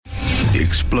the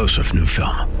explosive new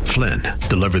film, Flynn,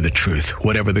 Deliver the Truth,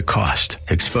 Whatever the Cost,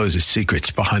 exposes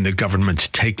secrets behind the government's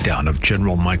takedown of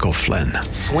General Michael Flynn.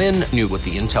 Flynn knew what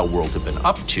the intel world had been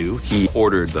up to. He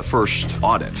ordered the first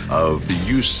audit of the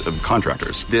use of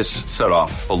contractors. This set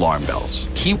off alarm bells.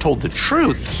 He told the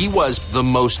truth. He was the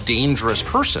most dangerous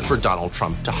person for Donald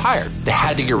Trump to hire. They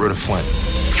had to get rid of Flynn.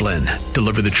 Flynn,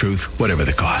 Deliver the Truth, Whatever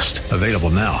the Cost. Available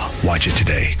now. Watch it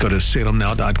today. Go to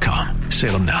salemnow.com.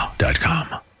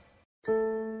 salemnow.com.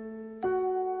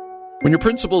 When your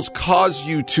principals cause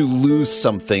you to lose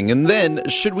something, and then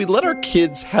should we let our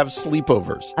kids have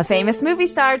sleepovers? A famous movie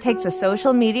star takes a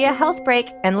social media health break,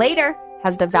 and later,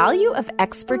 has the value of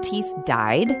expertise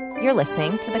died? You're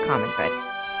listening to The Common Good.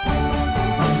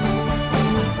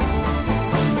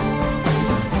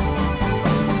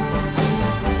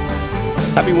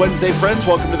 Happy Wednesday, friends.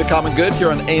 Welcome to The Common Good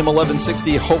here on AM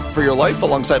 1160, Hope for Your Life.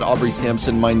 Alongside Aubrey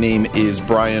Sampson, my name is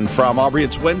Brian Fromm. Aubrey,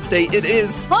 it's Wednesday. It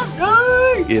is Hump Day!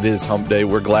 It is Hump Day.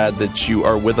 We're glad that you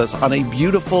are with us on a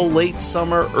beautiful late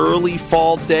summer, early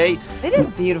fall day. It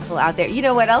is beautiful out there. You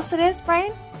know what else it is,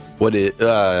 Brian? What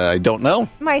I don't know.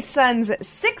 My son's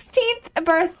 16th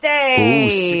birthday.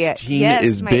 Ooh, 16 yes,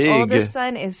 is big. My oldest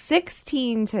son is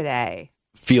 16 today.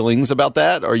 Feelings about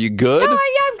that? Are you good? Oh,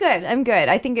 yeah, I'm good.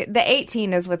 I think the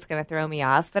 18 is what's going to throw me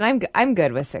off, but I'm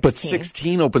good with 16. But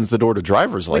 16 opens the door to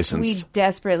driver's license. We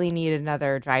desperately need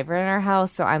another driver in our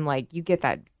house, so I'm like, you get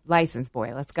that license,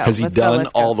 boy. Let's go. Has he done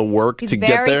all the work to get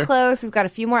there? He's very close. He's got a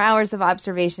few more hours of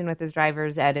observation with his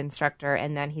driver's ed instructor,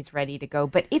 and then he's ready to go.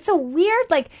 But it's a weird,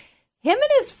 like, him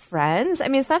and his friends, I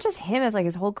mean, it's not just him, it's like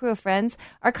his whole crew of friends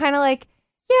are kind of like,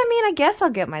 yeah, I mean, I guess I'll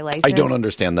get my license. I don't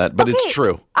understand that, but it's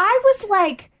true. I was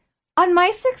like, on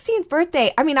my 16th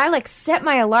birthday, I mean, I like set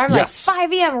my alarm like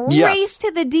 5 a.m., raced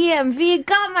to the DMV,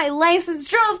 got my license,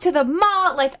 drove to the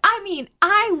mall. Like, I mean,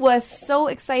 I was so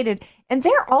excited. And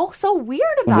they're all so weird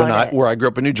about it. Where I grew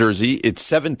up in New Jersey, it's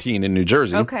 17 in New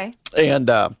Jersey. Okay. And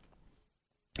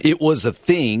it was a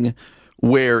thing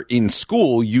where in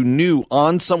school, you knew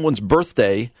on someone's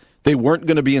birthday, they weren't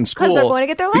going to be in school. Because they're going to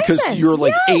get their license. Because you're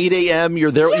like 8 a.m.,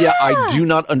 you're there. Yeah, I do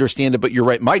not understand it, but you're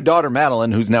right. My daughter,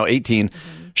 Madeline, who's now 18,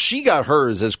 she got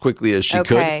hers as quickly as she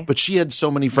could. But she had so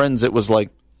many friends, it was like,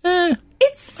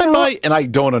 it's so, and I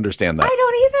don't understand that. I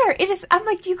don't either. It is. I'm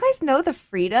like, do you guys know the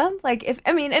freedom? Like,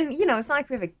 and you know, it's not like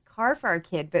we have a car for our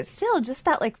kid, but still, just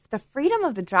that, like, the freedom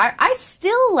of the drive. I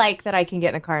still like that I can get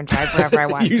in a car and drive wherever I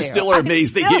want to. You still are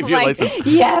amazed they gave you a license.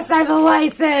 Yes, I have a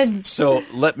license. So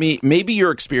maybe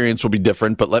your experience will be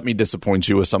different, but let me disappoint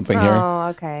you with something here. Oh,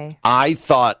 okay. I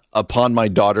thought upon my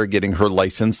daughter getting her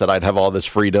license that I'd have all this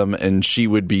freedom and she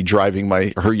would be driving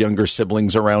her younger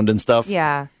siblings around and stuff.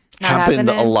 Yeah. Happened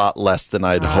a lot less than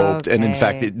I'd hoped. And in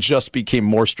fact, it just became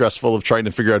more stressful of trying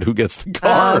to figure out who gets the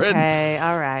car. Okay,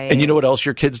 all right. And you know what else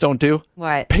your kids don't do?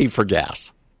 What? Pay for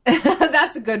gas.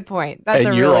 That's a good point. That's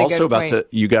and a you're really also good about to,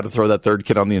 you got to throw that third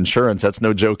kid on the insurance. That's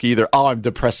no joke either. Oh, I'm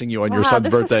depressing you on your son's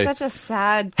birthday. This is such a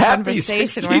sad Happy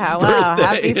conversation. 16th Wow, birthday.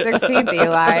 happy 16th,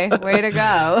 Eli. Way to go.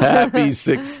 Happy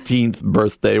 16th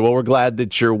birthday. Well, we're glad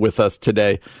that you're with us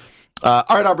today. All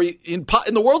right, Aubrey, in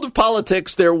the world of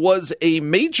politics, there was a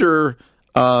major,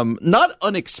 not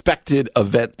unexpected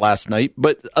event last night,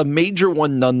 but a major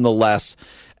one nonetheless,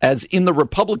 as in the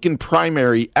Republican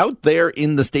primary out there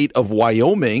in the state of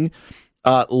Wyoming,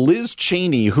 Liz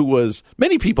Cheney, who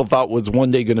many people thought was one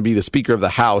day going to be the Speaker of the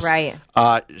House. Right.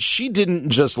 She didn't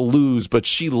just lose, but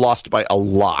she lost by a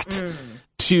lot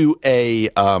to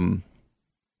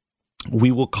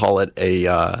we will call it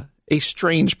a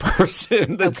strange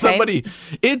person.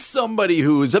 It's somebody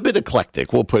who's a bit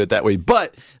eclectic, we'll put it that way.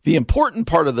 But the important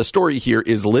part of the story here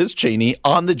is Liz Cheney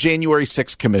on the January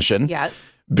 6th commission. Yeah.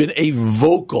 Been a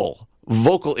vocal.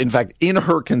 In fact, in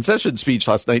her concession speech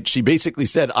last night, she basically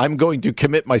said, I'm going to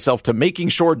commit myself to making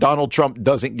sure Donald Trump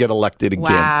doesn't get elected again.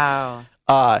 Wow.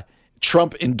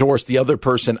 Trump endorsed the other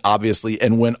person, obviously,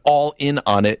 and went all in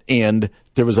on it. And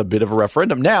there was a bit of a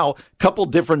referendum. Now, couple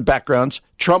different backgrounds.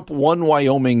 Trump won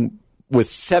Wyoming with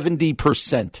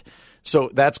 70%. So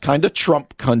that's kind of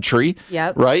Trump country.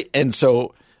 Yep. Right? And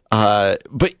so,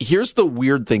 but here's the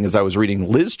weird thing as I was reading.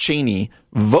 Liz Cheney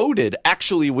voted,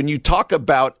 actually, when you talk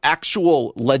about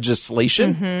actual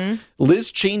legislation,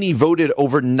 Liz Cheney voted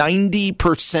over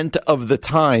 90% of the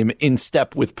time in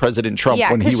step with President Trump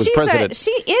when he was president.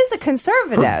 She is a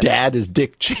conservative. Her dad is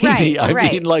Dick Cheney.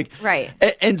 Right.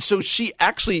 And so she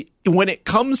actually, when it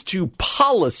comes to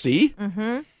policy,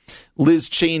 Liz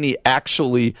Cheney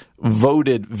actually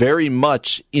voted very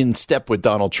much in step with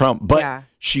Donald Trump, but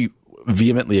she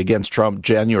vehemently against Trump,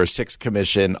 January 6th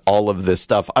Commission, all of this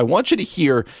stuff. I want you to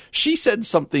hear, she said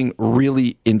something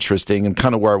really interesting and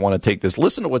kind of where I want to take this.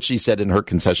 Listen to what she said in her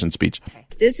concession speech.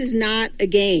 This is not a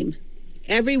game.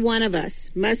 Every one of us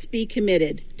must be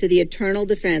committed to the eternal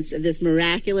defense of this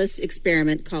miraculous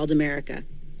experiment called America.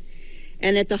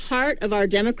 And at the heart of our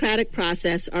democratic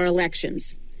process are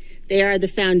elections. They are the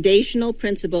foundational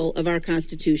principle of our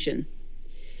Constitution.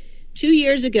 2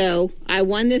 years ago, I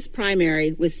won this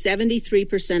primary with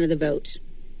 73% of the vote.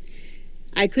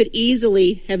 I could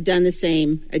easily have done the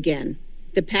same again.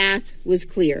 The path was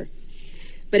clear.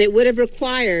 But it would have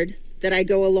required that I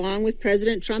go along with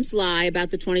President Trump's lie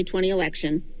about the 2020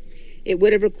 election. It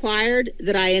would have required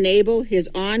that I enable his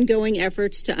ongoing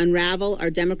efforts to unravel our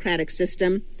democratic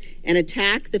system and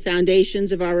attack the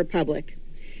foundations of our republic.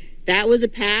 That was a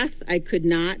path I could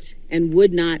not and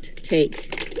would not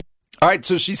take. All right,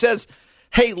 so she says,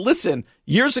 hey, listen,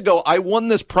 years ago, I won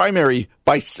this primary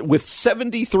with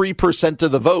 73%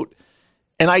 of the vote,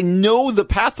 and I know the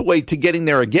pathway to getting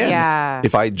there again. Yeah.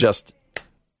 If I just,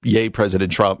 yay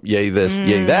President Trump, yay this,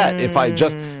 yay that. If I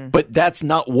just, but that's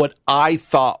not what I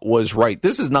thought was right.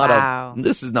 This is not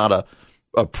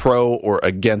a pro or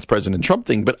against President Trump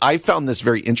thing, but I found this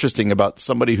very interesting about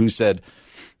somebody who said,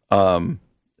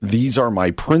 these are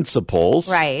my principles.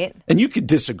 Right. And you could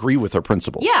disagree with her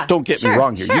principles. Yeah. Don't get me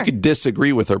wrong here. Sure. You could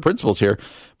disagree with her principles here.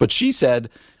 But she said,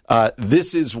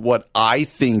 this is what I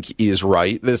think is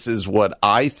right. This is what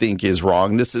I think is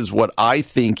wrong. This is what I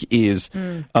think is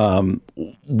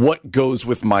what goes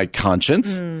with my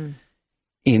conscience.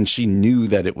 And she knew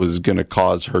that it was going to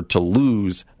cause her to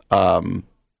lose.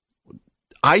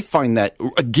 I find that,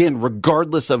 again,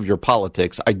 regardless of your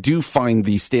politics, I do find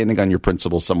the standing on your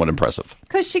principles somewhat impressive.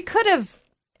 Because she could have,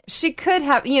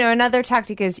 another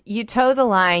tactic is you toe the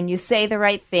line, you say the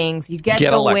right things, you get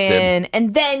the elected. win,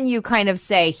 and then you kind of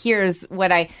say, here's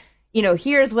what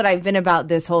I've been about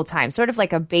this whole time. Sort of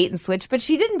like a bait and switch. But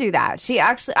she didn't do that. She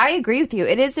actually, I agree with you.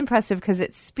 It is impressive because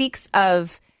it speaks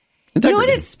of, integrity. You know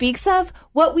what it speaks of?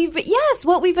 What we've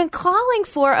been calling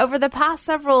for over the past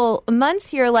several months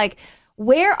here, like,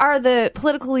 where are the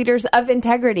political leaders of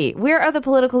integrity? Where are the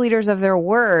political leaders of their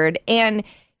word? And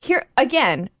here,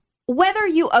 again, whether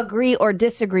you agree or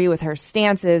disagree with her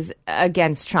stances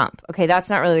against Trump, okay, that's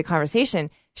not really the conversation.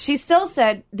 She still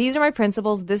said, these are my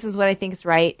principles. This is what I think is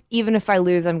right. Even if I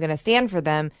lose, I'm going to stand for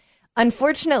them.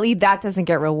 Unfortunately, that doesn't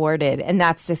get rewarded, and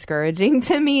that's discouraging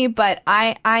to me. But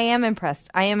I am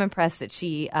impressed. I am impressed that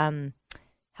she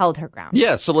held her ground.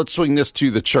 Yeah, so let's swing this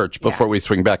to the church before we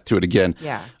swing back to it again.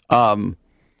 Yeah.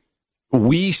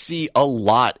 We see a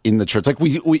lot in the church. Like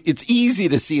it's easy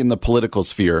to see in the political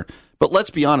sphere, but let's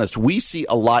be honest, we see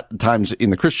a lot of times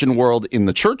in the Christian world, in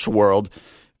the church world,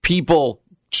 people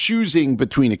choosing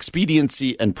between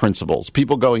expediency and principles.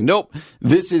 People going, nope,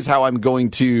 this is how I'm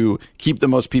going to keep the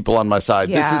most people on my side.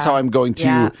 Yeah. This is how I'm going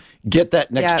to get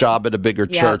that next job at a bigger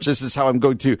church. This is how I'm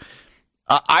going to...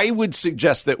 I would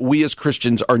suggest that we as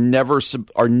Christians are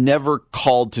never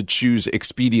called to choose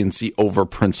expediency over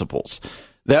principles.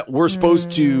 That we're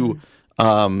supposed to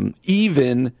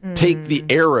even take the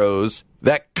arrows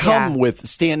that come with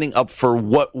standing up for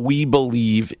what we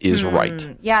believe is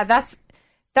right. Yeah, that's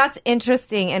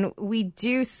interesting. And we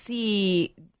do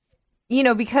see,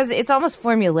 because it's almost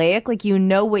formulaic, like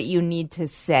what you need to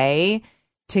say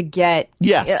to get...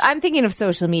 Yes. I'm thinking of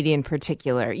social media in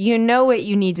particular. You know what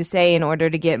you need to say in order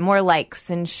to get more likes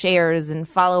and shares and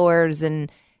followers, and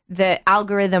the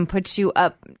algorithm puts you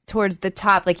up towards the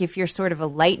top, like if you're sort of a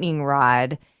lightning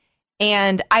rod.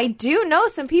 And I do know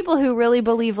some people who really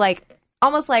believe, like,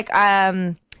 almost like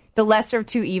the lesser of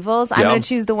two evils. I'm going to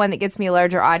choose the one that gets me a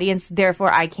larger audience,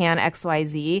 therefore I can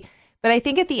XYZ. But I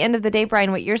think at the end of the day,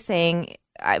 Brian, what you're saying,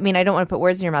 I mean, I don't want to put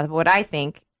words in your mouth, but what I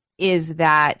think is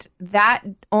that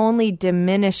only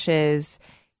diminishes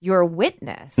your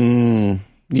witness.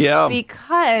 Yeah.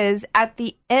 Because at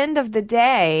the end of the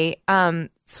day,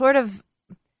 sort of,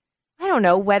 I don't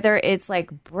know, whether it's like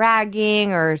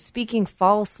bragging or speaking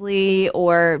falsely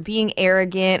or being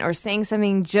arrogant or saying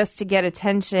something just to get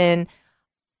attention,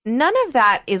 none of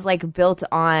that is like built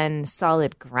on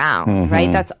solid ground,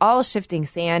 right? That's all shifting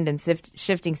sand and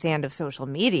shifting sand of social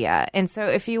media. And so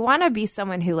if you want to be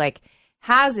someone who like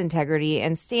has integrity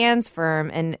and stands firm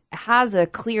and has a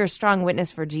clear, strong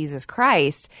witness for Jesus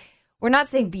Christ, we're not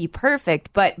saying be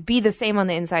perfect, but be the same on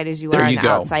the inside as you are on the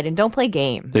outside, and don't play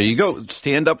games. There you go.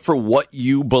 Stand up for what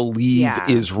you believe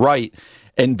is right,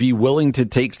 and be willing to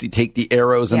take the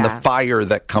arrows and the fire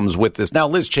that comes with this. Now,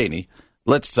 Liz Cheney,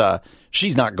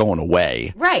 she's not going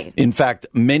away. Right. In fact,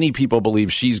 many people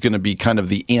believe she's going to be kind of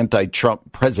the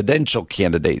anti-Trump presidential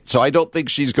candidate. So I don't think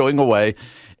she's going away.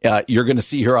 You're going to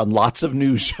see her on lots of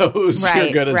news shows. Right,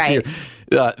 You're going to see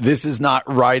her. This is not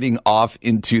riding off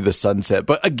into the sunset.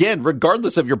 But again,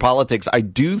 regardless of your politics, I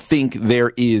do think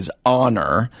there is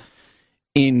honor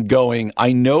in going,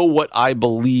 I know what I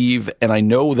believe, and I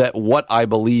know that what I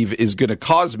believe is going to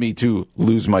cause me to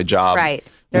lose my job. Right.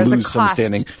 There's lose a some cost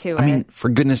standing. to it. I mean, for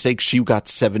goodness sake, she got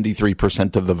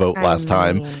 73% of the vote last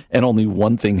time, and only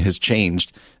one thing has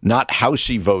changed. Not how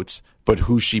she votes, but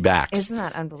who she backs. Isn't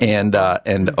that unbelievable?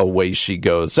 And away she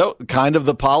goes. So kind of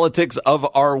the politics of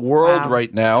our world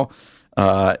right now.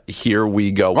 Here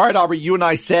we go. All right, Aubrey, you and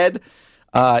I said,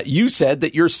 you said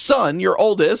that your son, your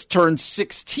oldest, turned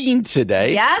 16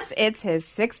 today. Yes, it's his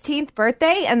 16th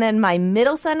birthday, and then my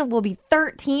middle son will be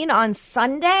 13 on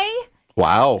Sunday.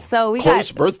 Wow. So we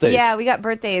Close birthdays. Yeah, we got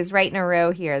birthdays right in a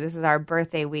row here. This is our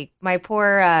birthday week. My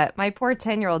poor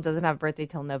 10-year-old doesn't have a birthday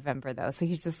till November though. So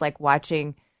he's just like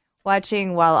watching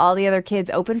while all the other kids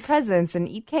open presents and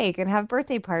eat cake and have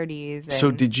birthday parties. And...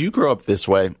 So did you grow up this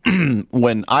way?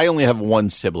 When I only have one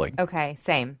sibling. Okay,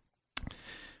 same.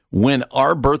 When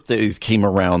our birthdays came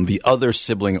around, the other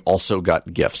sibling also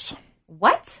got gifts.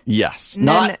 What? Yes.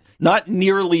 Not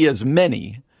nearly as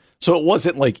many. So it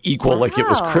wasn't like equal, like it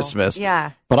was Christmas.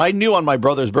 Yeah. But I knew on my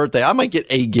brother's birthday, I might get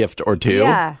a gift or two.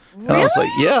 Yeah. And I was like,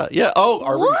 yeah. Oh,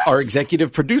 our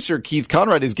executive producer, Keith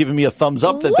Conrad, has given me a thumbs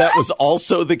up that was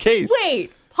also the case.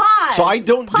 Wait, pause. So I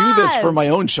don't do this for my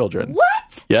own children.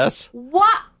 What? Yes.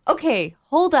 What? Okay,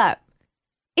 hold up.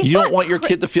 You don't want your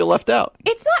kid to feel left out.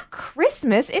 It's not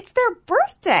Christmas. It's their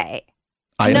birthday.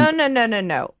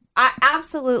 No.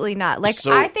 Absolutely not. Like,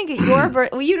 I think at your birthday,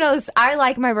 well, you know this, I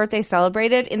like my birthday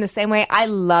celebrated in the same way I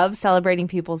love celebrating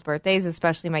people's birthdays,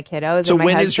 especially my kiddos. So and my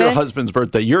when husband. is your husband's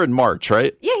birthday? You're in March,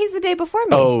 right? Yeah, he's the day before me.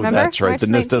 Oh, remember? that's right. March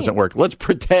Then this 19th. doesn't work. Let's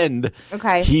pretend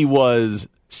he was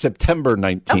September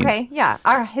 19th. Okay,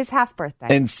 yeah, his half birthday.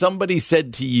 And somebody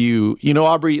said to you,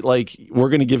 Aubrey, like, we're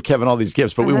going to give Kevin all these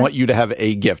gifts, but we want you to have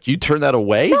a gift. You turn that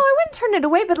away? No, I wouldn't turn it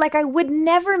away, but like I would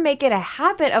never make it a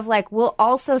habit of like, we'll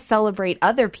also celebrate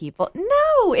other people.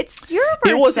 No, it's your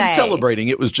birthday. It wasn't celebrating.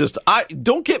 It was just,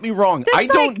 don't get me wrong. I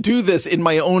don't do this in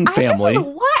my own family. This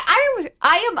is what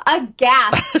I am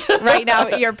aghast right now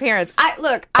at your parents.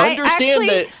 I'm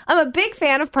a big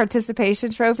fan of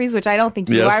participation trophies, which I don't think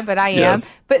you are, but I am. Yes.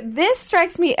 But this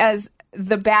strikes me as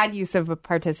the bad use of a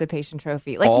participation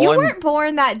trophy. Like, you weren't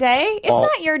born that day. It's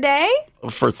not your day.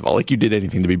 First of all, like, you did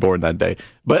anything to be born that day.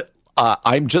 But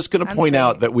I'm just going to point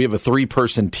out that we have a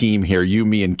 3-person team here, you,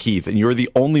 me, and Keith, and you're the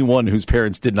only one whose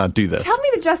parents did not do this. Tell me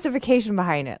the justification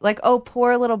behind it. Like, oh,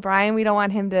 poor little Brian, we don't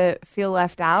want him to feel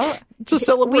left out. It's a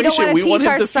celebration. We don't want to teach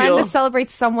our to son to celebrate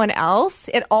someone else.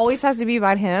 It always has to be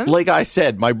about him. Like I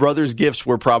said, my brother's gifts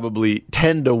were probably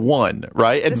 10-1,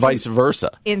 right? And vice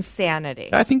versa. Insanity.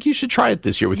 I think you should try it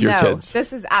this year with your kids.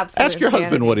 This is absolutely Ask your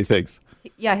husband what he thinks.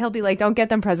 Yeah, he'll be like, don't get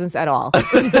them presents at all.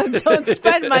 Don't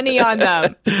spend money on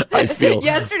them. I feel.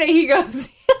 Yesterday he goes,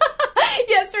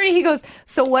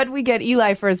 so what did we get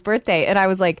Eli for his birthday? And I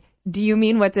was like, do you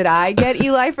mean what did I get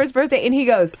Eli for his birthday? And he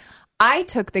goes, I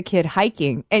took the kid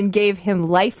hiking and gave him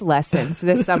life lessons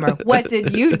this summer. What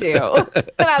did you do?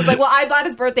 And I was like, well, I bought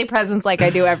his birthday presents like I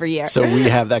do every year. So we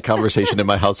have that conversation in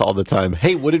my house all the time.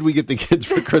 Hey, what did we get the kids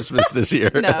for Christmas this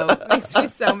year? No, it makes me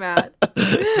so mad.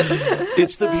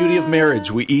 It's the beauty of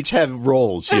marriage. We each have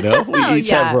roles, We each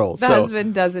have roles. The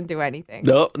husband doesn't do anything.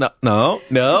 No.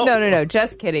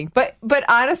 Just kidding. But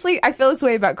honestly, I feel this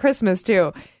way about Christmas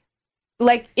too.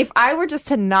 Like, if I were just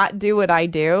to not do what I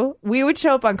do, we would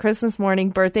show up on Christmas morning,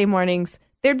 birthday mornings.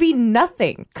 There'd be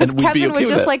nothing. Because Kevin would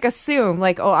just, like, assume,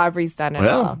 like, oh, Aubrey's done it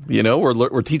all.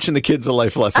 We're teaching the kids a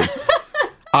life lesson.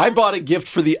 I bought a gift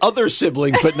for the other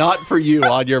siblings, but not for you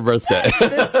on your birthday.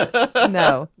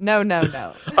 No.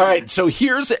 All right, so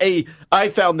I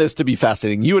found this to be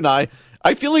fascinating. You and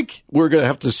I feel like we're going to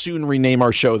have to soon rename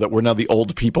our show that we're now the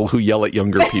old people who yell at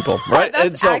younger people, right?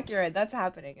 That's accurate. That's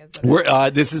happening, isn't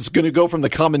it? This is going to go from the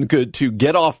common good to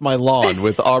Get Off My Lawn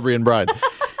with Aubrey and Brian.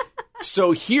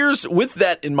 So with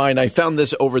that in mind, I found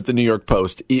this over at the New York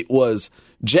Post. It was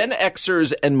Gen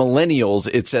Xers and millennials,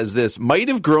 it says this, might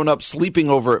have grown up sleeping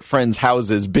over at friends'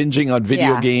 houses, binging on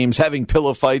video games, having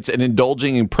pillow fights, and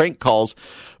indulging in prank calls.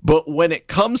 But when it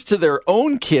comes to their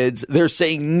own kids, they're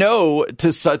saying no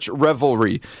to such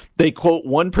revelry. They quote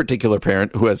one particular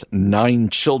parent who has 9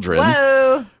 children.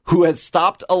 Whoa. Who has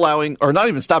stopped allowing, or not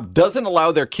even stopped, doesn't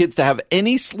allow their kids to have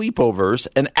any sleepovers,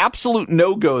 an absolute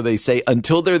no-go, they say,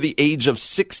 until they're the age of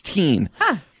 16.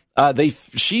 Huh.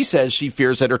 She says she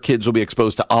fears that her kids will be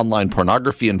exposed to online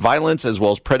pornography and violence, as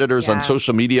well as predators on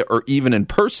social media or even in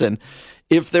person,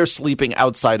 if they're sleeping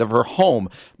outside of her home.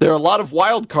 There are a lot of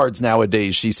wild cards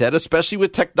nowadays, she said, especially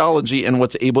with technology and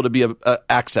what's able to be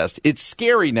accessed. It's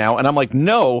scary now. And I'm like,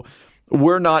 no,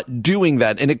 we're not doing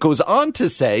that. And it goes on to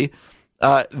say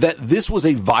that this was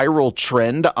a viral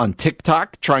trend on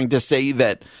TikTok, trying to say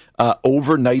that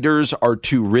overnighters are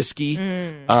too risky.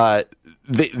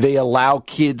 They allow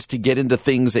kids to get into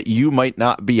things that you might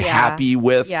not be happy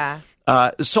with. Yeah.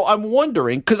 So I'm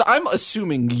wondering, because I'm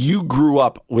assuming you grew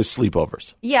up with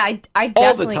sleepovers. Yeah, I definitely.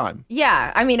 All the time.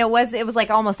 Yeah. I mean, it was like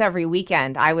almost every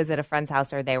weekend I was at a friend's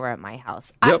house or they were at my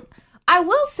house. Yep. I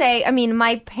will say, I mean,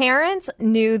 my parents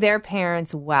knew their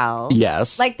parents well.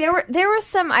 Yes. Like there were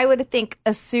some, I would think,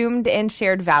 assumed and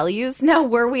shared values. Now,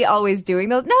 were we always doing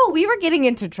those? No, we were getting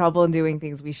into trouble and doing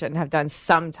things we shouldn't have done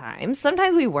sometimes.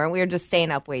 Sometimes we weren't. We were just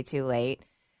staying up way too late.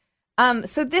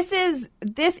 So this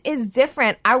is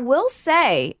different. I will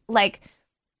say, like,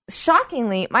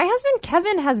 shockingly, my husband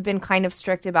Kevin has been kind of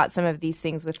strict about some of these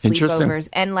things with sleepovers,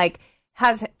 and like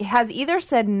has either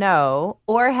said no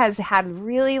or has had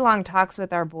really long talks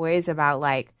with our boys about,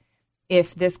 like,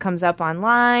 if this comes up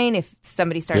online, if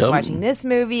somebody starts watching this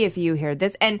movie, if you hear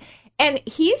this, and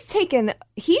he's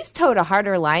towed a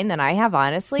harder line than I have,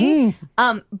 honestly.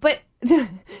 But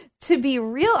to be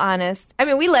real honest, I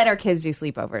mean, we let our kids do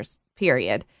sleepovers,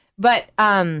 period. But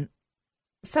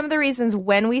some of the reasons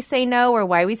when we say no or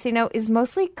why we say no is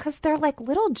mostly because they're like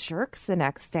little jerks the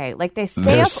next day. Like they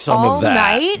stay up all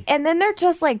night and then they're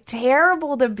just like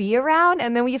terrible to be around.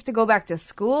 And then we have to go back to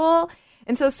school.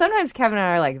 And so sometimes Kevin and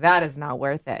I are like, that is not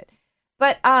worth it.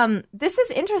 But this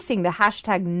is interesting, the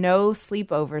hashtag no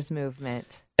sleepovers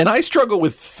movement. And I struggle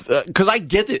with, because I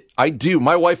get it. I do.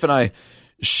 My wife and I,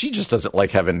 she just doesn't like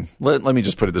having, let me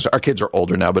just put it this way. Our kids are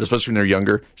older now, but especially when they're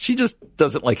younger, she just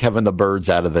doesn't like having the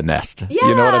birds out of the nest. Yeah,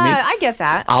 you know what I mean? I get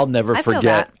that. I'll never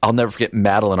forget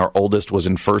Madeline, our oldest, was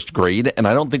in first grade, and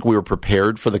I don't think we were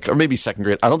prepared for or maybe second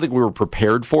grade. I don't think we were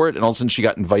prepared for it, and all of a sudden she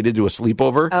got invited to a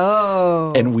sleepover.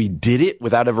 Oh. And we did it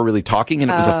without ever really talking,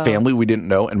 and it was a family we didn't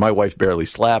know, and my wife barely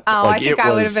slept. Oh, like, I think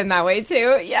I would have been that way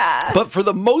too. Yeah. But for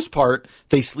the most part,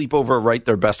 they sleep over right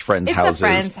their best friends' houses. It's a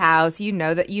friend's house. You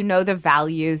know the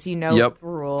values,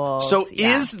 rules. So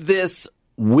is this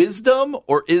wisdom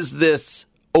or is this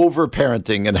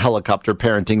over-parenting and helicopter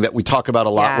parenting that we talk about a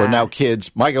lot, where now kids,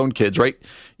 my own kids, right,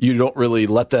 you don't really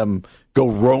let them go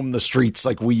roam the streets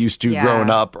like we used to growing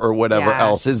up or whatever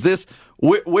else. Is this,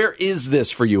 where is this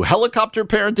for you? Helicopter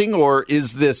parenting or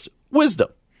is this wisdom?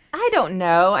 I don't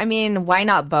know. I mean, why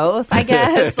not both, I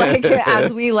guess, like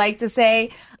as we like to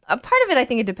say. A part of it, I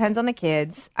think it depends on the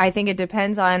kids. I think it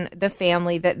depends on the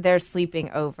family that they're sleeping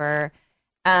over.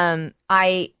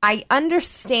 I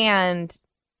understand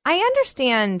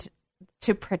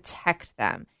to protect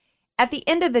them. At the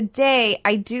end of the day,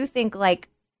 I do think like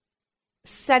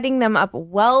setting them up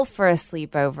well for a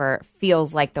sleepover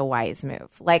feels like the wise move.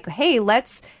 Like, hey, you want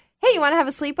to have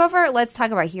a sleepover? Let's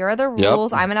talk about, here are the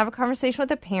rules. I'm going to have a conversation with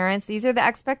the parents. These are the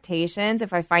expectations.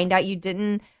 If I find out you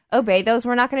didn't obey those,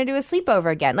 we're not going to do a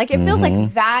sleepover again. Like, it feels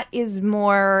like that is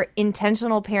more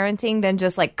intentional parenting than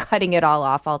just like cutting it all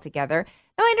off altogether.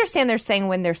 Now, I understand they're saying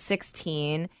when they're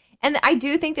 16, and I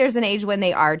do think there's an age when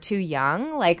they are too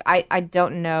young. Like, I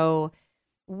don't know.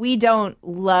 We don't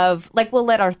love, like, we'll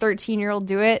let our 13-year-old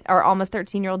do it, our almost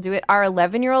 13-year-old do it. Our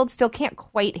 11-year-old still can't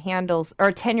quite handle,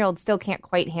 or 10-year-old still can't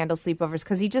quite handle sleepovers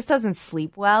because he just doesn't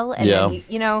sleep well. And then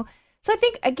so I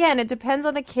think, again, it depends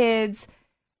on the kids.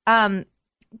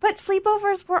 But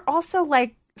sleepovers were also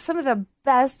like some of the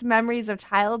best memories of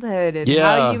childhood and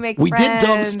how you make friends. We did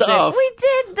dumb stuff. We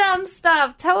did dumb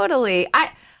stuff. Totally.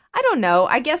 I don't know.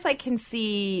 I guess I can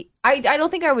see. I don't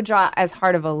think I would draw as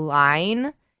hard of a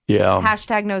line. Yeah.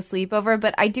 Hashtag no sleepover.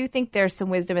 But I do think there's some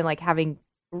wisdom in like having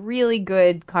really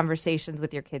good conversations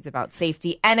with your kids about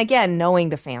safety. And again, knowing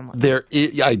the family.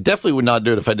 I definitely would not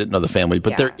do it if I didn't know the family.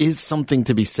 But there is something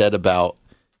to be said about,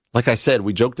 like I said,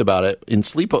 we joked about it in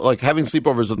like having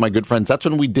sleepovers with my good friends. That's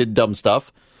when we did dumb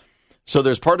stuff. So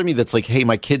there's part of me that's like, hey,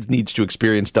 my kid needs to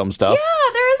experience dumb stuff.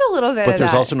 Yeah, there is a little bit. But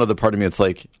there's also another part of me that's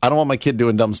like, I don't want my kid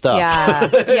doing dumb stuff.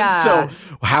 Yeah. So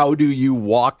how do you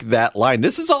walk that line?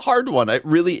 This is a hard one. It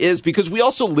really is, because we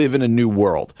also live in a new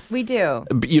world. We do.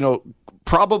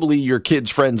 Probably your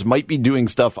kids' friends might be doing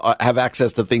stuff, have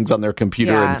access to things on their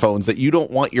computer and phones that you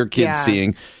don't want your kids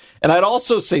seeing. And I'd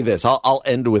also say this. I'll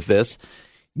end with this.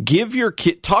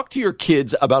 Talk to your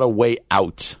kids about a way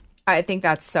out. I think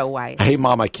that's so wise. Hey,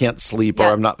 Mom, I can't sleep, or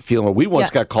I'm not feeling well. We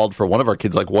once got called for one of our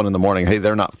kids like 1 a.m. Hey,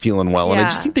 they're not feeling well. And I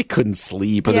just think they couldn't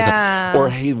sleep. Or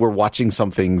hey, we're watching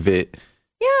something that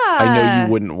Yeah. I know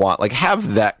you wouldn't want, like,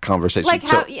 have that conversation.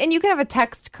 Like, and you can have a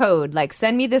text code, like,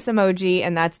 send me this emoji,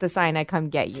 and that's the sign I come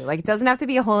get you. Like, it doesn't have to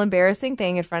be a whole embarrassing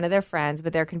thing in front of their friends,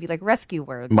 but there can be, like, rescue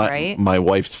words, right? My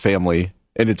wife's family,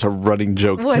 and it's a running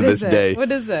joke to this day.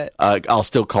 What is it? I'll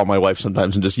still call my wife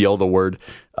sometimes and just yell the word.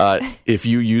 If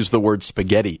you use the word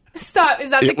spaghetti. Stop. Is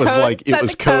that the code? It was like, it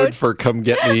was code for come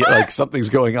get me. Like, something's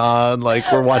going on. Like,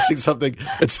 we're watching something.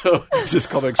 And so just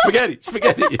call it spaghetti.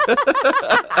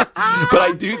 But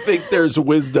I do think there's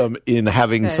wisdom in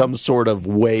having some sort of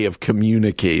way of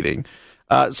communicating.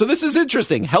 So this is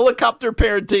interesting. Helicopter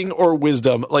parenting or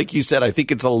wisdom. Like you said, I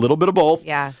think it's a little bit of both.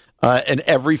 Yeah. And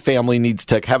every family needs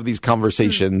to have these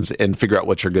conversations and figure out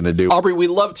what you're going to do. Aubrey, we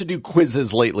love to do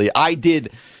quizzes lately. I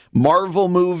did Marvel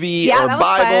movie or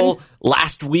Bible. Fun.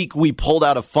 Last week, we pulled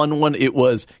out a fun one. It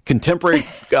was contemporary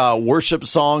worship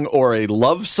song or a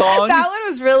love song. That one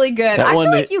was really good. I feel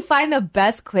like you find the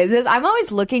best quizzes. I'm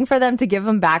always looking for them to give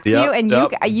them back to you, and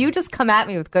you just come at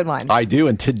me with good ones. I do,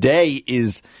 and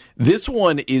this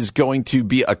one is going to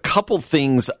be a couple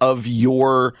things of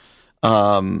your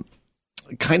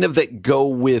kind of that go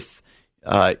with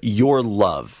your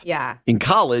love. Yeah. In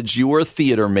college, you were a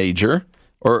theater major,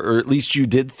 or at least you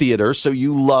did theater, so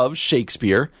you love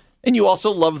Shakespeare, and you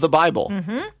also love the Bible.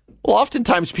 Mm-hmm. Well,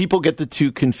 oftentimes people get the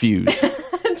two confused.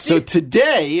 So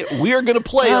today, we are going to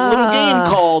play a little game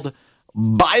called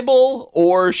Bible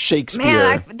or Shakespeare.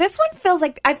 Man, this one feels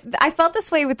like I felt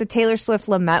this way with the Taylor Swift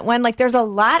Lament one. Like, there's a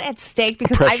lot at stake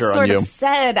because I've sort of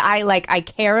said I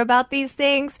care about these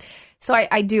things. So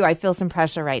I do. I feel some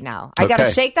pressure right now. I got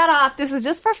to shake that off. This is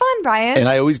just for fun, Brian. And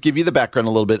I always give you the background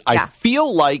a little bit. Yeah. I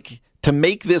feel like to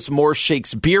make this more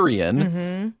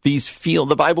Shakespearean,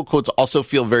 the Bible quotes also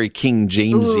feel very King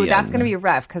Jamesian. Ooh, that's going to be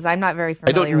rough because I'm not very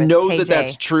familiar with I don't know KJ. that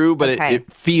that's true, but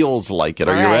it feels like it.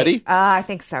 Are you ready? I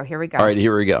think so. Here we go. All right,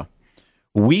 here we go.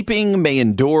 Weeping may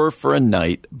endure for a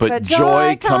night, but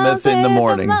joy cometh in the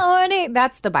morning.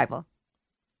 That's the Bible.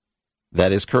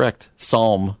 That is correct.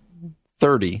 Psalm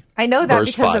 30. I know that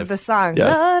because 5. of the song.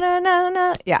 Yes.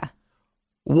 No. Yeah.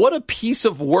 What a piece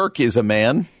of work is a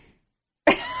man.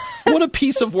 What a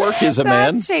piece of work is a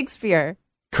man. That's Shakespeare.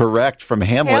 Correct, from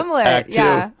Hamlet. Act 2.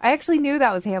 Yeah. I actually knew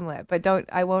that was Hamlet, but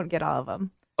I won't get all of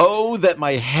them. Oh, that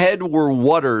my head were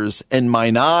waters and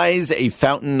mine eyes a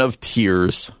fountain of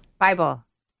tears. Bible.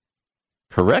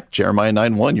 Correct, Jeremiah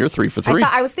 9:1. You're 3 for 3.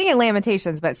 I was thinking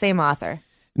Lamentations, but same author.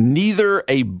 Neither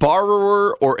a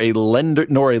borrower or a lender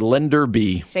nor a lender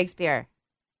be. Shakespeare.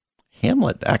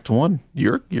 Hamlet, Act 1.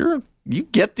 You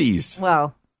get these.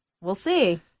 Well, we'll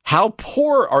see. How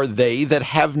poor are they that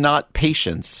have not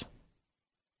patience?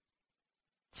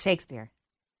 Shakespeare.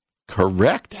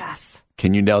 Correct. Yes.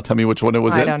 Can you now tell me which one it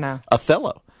was in? I don't know.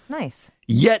 Othello. Nice.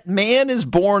 Yet man is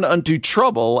born unto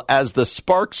trouble as the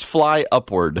sparks fly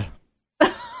upward.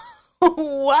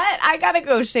 What? I gotta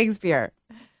go Shakespeare.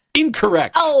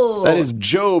 Incorrect. Oh. That is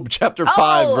Job chapter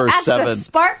 5, verse 7. As the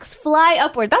sparks fly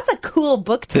upward. That's a cool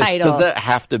book title. Does that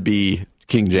have to be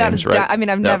King James, right? I mean,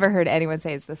 I've never heard anyone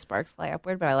say it's the sparks fly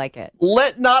upward, but I like it.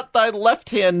 Let not thy left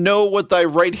hand know what thy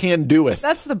right hand doeth.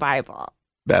 That's the Bible.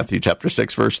 Matthew chapter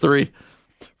 6, verse 3.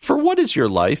 For what is your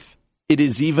life? It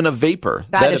is even a vapor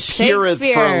that appeareth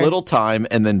for a little time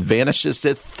and then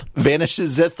vanisheth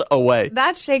away.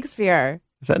 That's Shakespeare.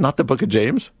 Is that not the book of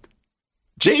James?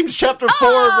 James chapter 4,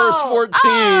 verse 14.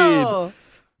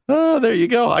 Oh, there you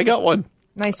go. I got one.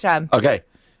 Nice job. Okay.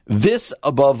 This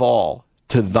above all,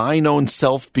 to thine own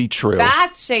self be true.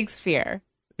 That's Shakespeare.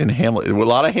 In Hamlet. A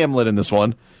lot of Hamlet in this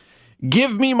one.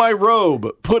 Give me my robe,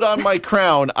 put on my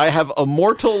crown. I have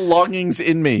immortal longings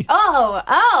in me.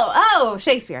 Oh,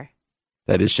 Shakespeare.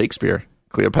 That is Shakespeare.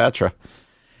 Cleopatra.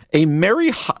 A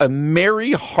merry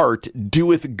heart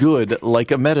doeth good like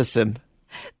a medicine.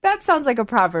 That sounds like a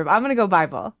proverb. I'm going to go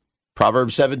Bible.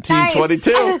 Proverbs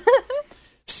 17:22.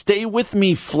 Stay with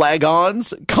me,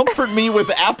 flagons. Comfort me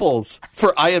with apples,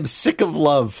 for I am sick of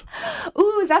love.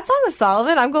 Ooh, is that Song of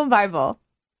Solomon? I'm going Bible.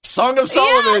 Song of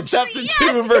Solomon, chapter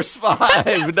 2, verse 5.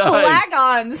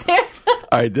 Nice. Flagons.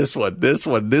 All right, this one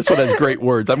has great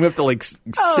words. I'm going to have to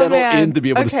settle in to be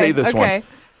able to say this one.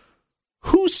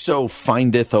 Whoso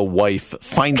findeth a wife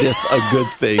findeth a good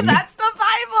thing. That's the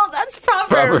Bible. That's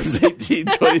Proverbs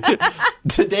 18:22.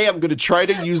 Today I'm going to try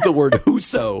to use the word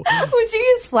whoso. Would you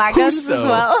use flagons as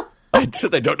well? I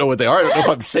don't know what they are. I don't know if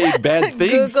I'm saying bad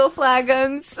things. Google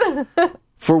flagons.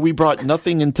 For we brought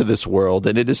nothing into this world,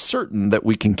 and it is certain that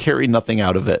we can carry nothing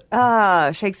out of it.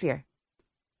 Shakespeare.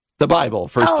 The Bible,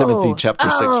 1 Timothy chapter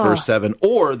 6, verse 7.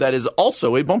 Or that is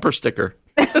also a bumper sticker.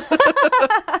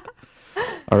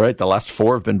 All right, the last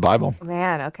 4 have been Bible.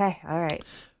 Man, okay, all right.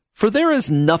 For there is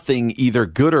nothing either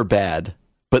good or bad,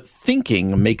 but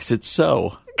thinking makes it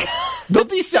so. Don't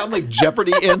these sound like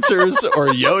Jeopardy answers or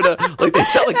Yoda? Like they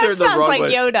sound like they're in the wrong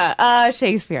way. Sounds like Yoda.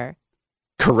 Shakespeare.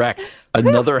 Correct.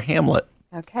 Another Hamlet.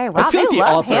 Okay, wow, they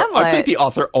love Hamlet. I think the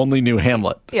author only knew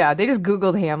Hamlet. Yeah, they just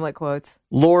Googled Hamlet quotes.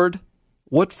 Lord,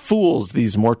 what fools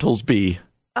these mortals be.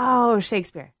 Oh,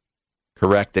 Shakespeare.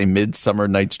 Correct. A Midsummer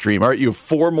Night's Dream. All right, you have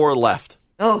 4 more left.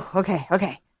 Oh,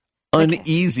 okay.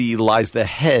 Uneasy lies the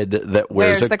head that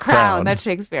wears the crown. That's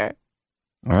Shakespeare.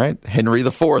 All right, Henry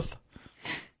IV.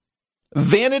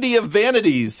 Vanity of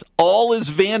vanities, all is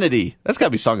vanity. That's got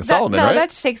to be Song of Solomon, right? No,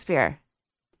 that's Shakespeare.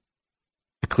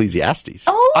 Ecclesiastes.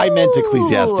 Oh, I meant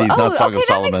Ecclesiastes, not Song of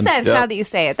Solomon. That makes sense now that you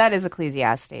say it. That is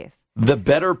Ecclesiastes. The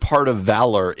better part of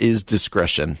valor is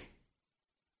discretion.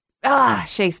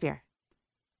 Shakespeare.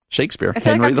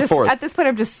 Henry IV. At this point,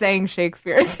 I'm just saying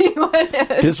Shakespeare. See what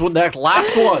it is. This one, next,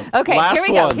 last one. Okay,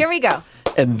 here we go.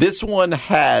 And this one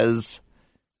has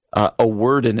a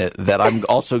word in it that I'm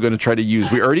also going to try to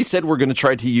use. We already said we're going to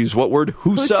try to use what word?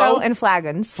 Huso and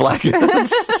flagons.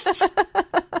 Flagons.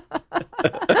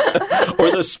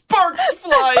 Or the sparks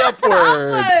fly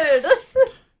upward.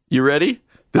 You ready?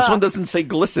 This one doesn't say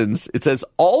glistens. It says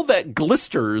all that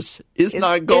glisters is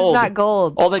not gold. Is not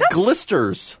gold. All that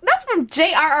glisters. That's from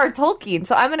J.R.R. Tolkien,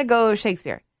 so I'm going to go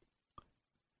Shakespeare.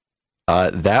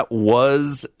 That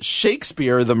was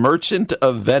Shakespeare, the Merchant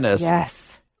of Venice.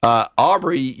 Yes.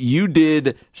 Aubrey, you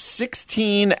did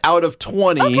 16 out of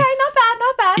 20. Okay, not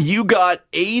bad. You got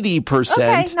 80%.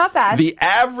 Okay, not bad. The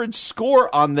average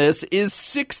score on this is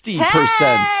 60%.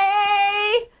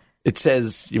 Hey! It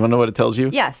says, you want to know what it tells you?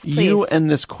 Yes, please. You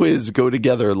and this quiz go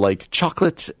together like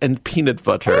chocolate and peanut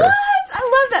butter. What? I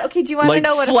love that. Okay, do you want to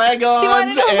know what flagons? Do you want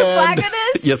to know what a flagon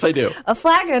is? Yes, I do. A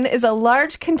flagon is a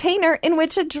large container in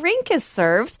which a drink is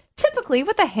served, typically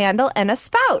with a handle and a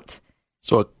spout.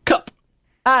 So a cup.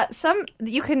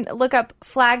 You can look up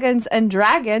flagons and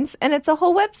dragons, and it's a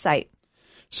whole website.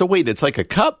 So wait, it's like a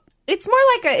cup? It's more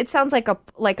like it sounds like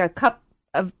a cup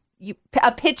of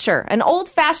a pitcher, an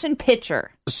old-fashioned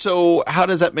pitcher. So how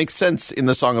does that make sense in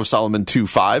the Song of Solomon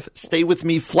 2:5? Stay with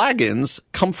me, flagons,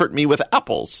 comfort me with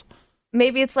apples.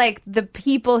 Maybe it's like the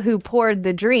people who poured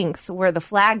the drinks were the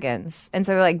flagons. And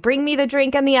so they're like, bring me the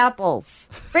drink and the apples.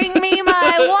 Bring me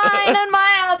my wine and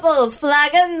my apples,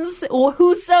 flagons, or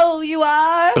whoso you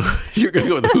are. You're going to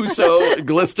go with whoso,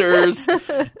 glisters,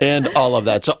 and all of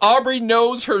that. So Aubrey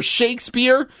knows her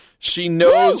Shakespeare. She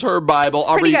knows her Bible. It's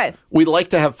Aubrey, pretty good. We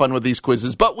like to have fun with these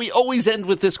quizzes, but we always end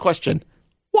with this question.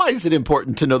 Why is it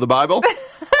important to know the Bible?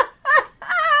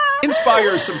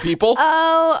 Inspire some people.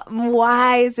 Oh,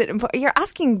 why is it important? You're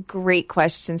asking great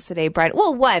questions today, Brian.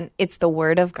 Well, one, it's the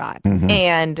Word of God. Mm-hmm.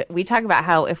 And we talk about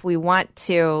how if we want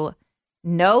to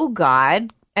know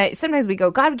God, sometimes we go,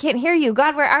 God, we can't hear you.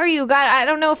 God, where are you? God, I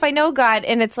don't know if I know God.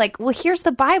 And it's like, well, here's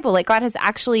the Bible. Like, God has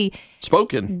actually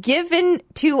spoken, given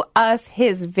to us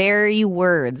his very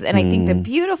words. And I think the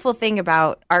beautiful thing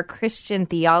about our Christian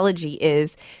theology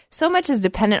is so much is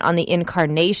dependent on the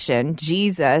incarnation,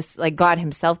 Jesus, like God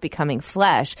himself becoming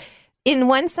flesh. In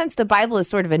one sense, the Bible is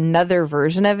sort of another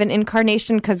version of an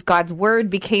incarnation because God's word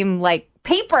became like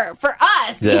paper for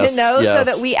us, yes, so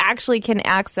that we actually can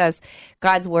access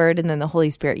God's word, and then the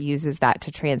Holy Spirit uses that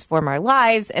to transform our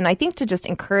lives. And I think to just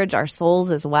encourage our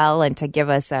souls as well, and to give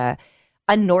us a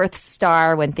North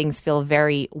Star when things feel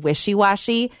very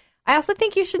wishy-washy. I also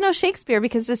think you should know Shakespeare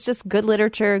because it's just good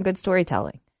literature and good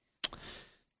storytelling.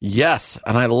 Yes,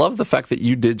 and I love the fact that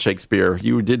you did Shakespeare.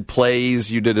 You did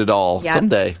plays. You did it all.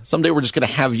 Yep. Someday we're just going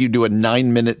to have you do a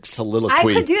 9-minute soliloquy.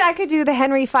 I could do the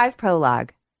Henry V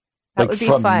prologue. That would be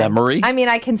from fun. Memory? I mean,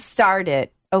 I can start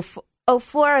it. Oh,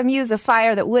 for a muse of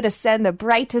fire that would ascend the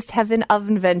brightest heaven of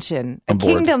invention. A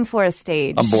kingdom for a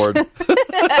stage. I'm bored.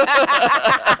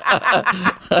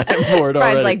 I'm bored already.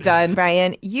 Brian's like, done,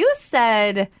 Brian. You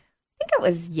said, I think it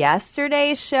was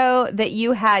yesterday's show, that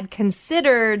you had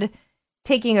considered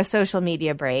taking a social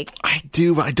media break. I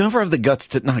do. I don't ever have the guts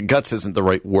to, not guts isn't the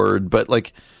right word, but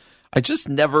like, I just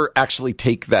never actually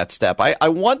take that step. I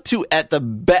want to, at the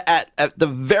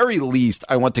very least,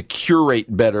 I want to curate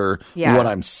better what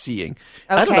I'm seeing.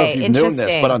 Okay, I don't know if you've known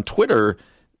this, but on Twitter,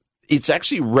 it's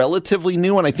actually relatively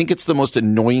new, and I think it's the most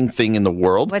annoying thing in the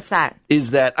world. What's that?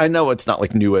 Is that, I know it's not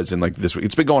like new as in like this week.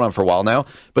 It's been going on for a while now,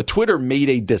 but Twitter made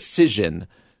a decision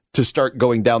to start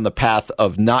going down the path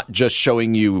of not just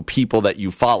showing you people that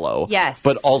you follow, yes,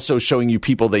 but also showing you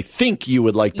people they think you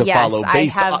would like to follow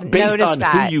based on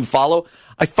who you follow.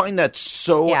 I find that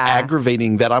so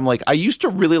aggravating that I'm like, I used to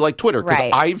really like Twitter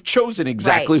because I've chosen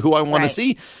exactly who I want to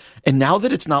see. And now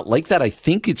that it's not like that, I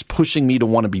think it's pushing me to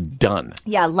want to be done.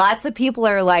 Yeah, lots of people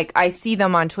are like, I see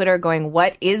them on Twitter going,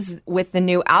 what is with the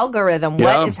new algorithm?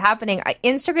 What is happening?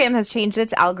 Instagram has changed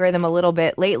its algorithm a little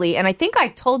bit lately. And I think I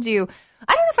told you,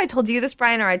 I don't know if I told you this,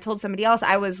 Brian, or I told somebody else.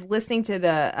 I was listening to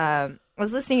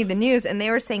the news, and they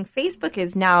were saying Facebook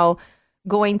is now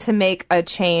going to make a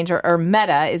change, or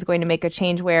Meta is going to make a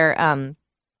change where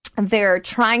they're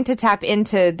trying to tap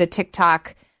into the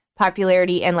TikTok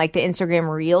popularity and like the Instagram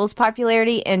Reels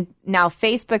popularity, and now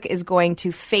Facebook is going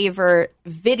to favor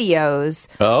videos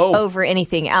over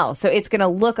anything else. So it's going to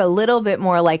look a little bit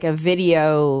more like a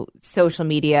video social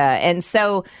media. And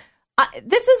so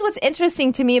this is what's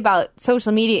interesting to me about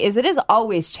social media is it is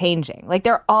always changing. Like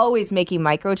they're always making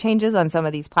micro changes on some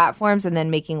of these platforms and then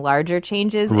making larger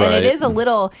changes. Right.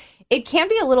 And it can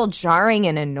be a little jarring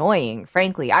and annoying,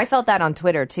 frankly. I felt that on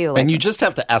Twitter, too. And you just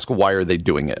have to ask, why are they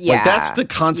doing it? Yeah, like, that's the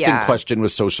constant question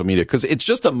with social media, because it's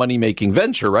just a money-making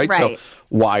venture, right? So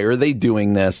why are they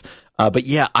doing this? But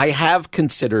yeah, I have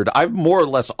considered, I'm more or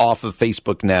less off of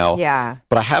Facebook now. Yeah.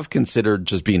 But I have considered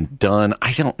just being done.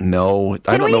 I don't know.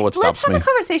 I don't know what stops me. Let's have a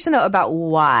conversation, though, about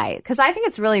why. Because I think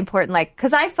it's really important. Like,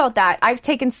 because I felt that I've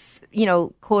taken,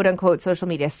 quote unquote, social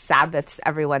media Sabbaths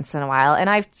every once in a while.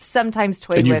 And I've sometimes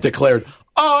toyed with. And you've declared,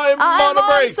 I'm on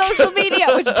a break. Social media,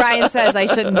 which Brian says I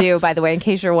shouldn't do, by the way, in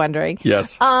case you're wondering.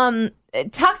 Yes. Talk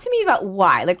to me about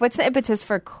why. Like, what's the impetus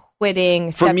for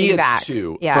quitting, For me, back? it's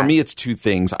two. Yeah. For me, it's two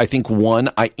things. I think,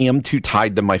 one, I am too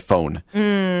tied to my phone.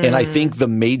 And I think the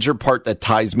major part that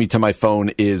ties me to my phone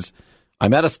is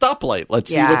I'm at a stoplight.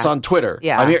 Let's see what's on Twitter.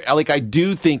 Yeah. I'm here, I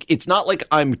do think it's not like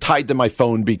I'm tied to my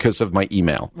phone because of my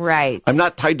email. Right. I'm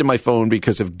not tied to my phone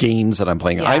because of games that I'm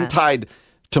playing. Yeah. I'm tied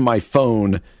to my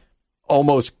phone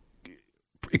almost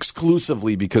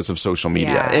exclusively because of social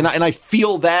media. Yeah. And I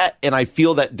feel that, and I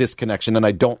feel that disconnection, and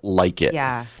I don't like it.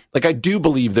 Yeah. Like, I do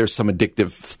believe there's some addictive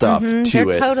stuff to there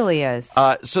it. There totally is.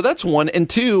 So that's one. And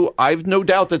two, I've no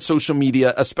doubt that social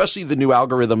media, especially the new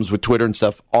algorithms with Twitter and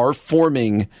stuff, are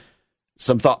forming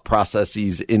some thought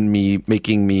processes in me,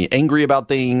 making me angry about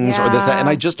things or this, that. And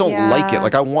I just don't like it.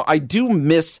 Like, I do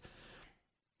miss...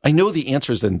 I know the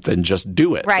answers, then just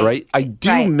do it, right? I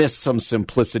do miss some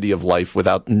simplicity of life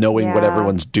without knowing what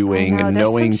everyone's doing and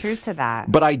knowing. There's some truth to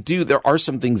that. But there are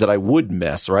some things that I would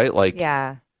miss, right? Like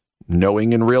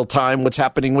knowing in real time what's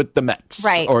happening with the Mets,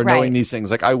 or knowing these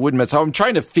things. Like, I would miss. So I'm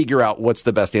trying to figure out what's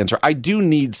the best answer. I do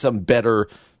need some better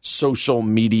social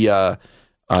media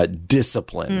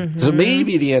discipline. So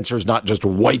maybe the answer is not just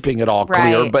wiping it all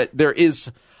clear, but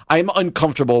I'm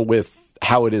uncomfortable with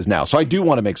how it is now. So I do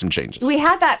want to make some changes. We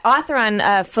had that author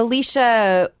on,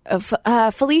 Felicia Sue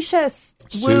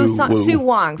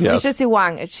Wong. Felicia Sue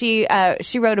Wong. She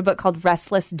wrote a book called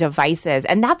Restless Devices,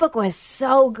 and that book was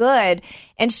so good.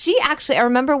 And she actually, I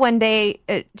remember one day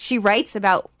she writes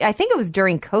about, I think it was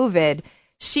during COVID,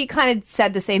 she kind of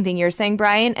said the same thing you're saying,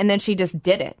 Brian, and then she just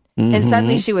did it. And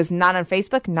suddenly she was not on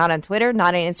Facebook, not on Twitter,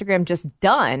 not on Instagram, just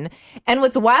done. And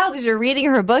what's wild is you're reading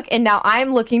her book, and now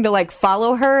I'm looking to like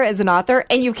follow her as an author,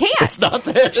 and you can't. It's not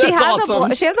there. She has a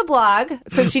blog,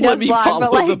 so she does blog. Follow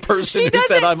but like, the person who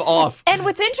said I'm off. And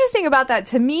what's interesting about that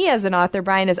to me as an author,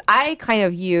 Brian, is I kind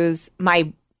of use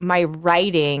my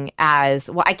writing as,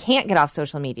 well, I can't get off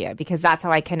social media because that's how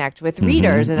I connect with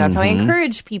readers, and that's how I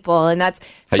encourage people, and that's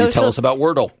how you tell us about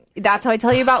Wordle. That's how I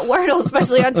tell you about Wordle,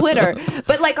 especially on Twitter.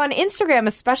 But like on Instagram,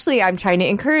 especially, I'm trying to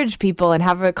encourage people and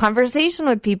have a conversation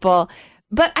with people.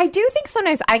 But I do think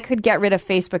sometimes I could get rid of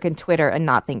Facebook and Twitter and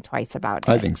not think twice about it.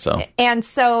 I think so. And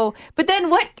so, but then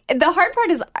the hard part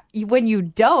is when you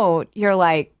don't, you're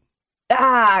like, should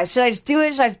I just do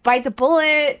it? Should I bite the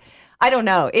bullet? I don't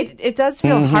know. It does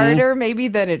feel harder maybe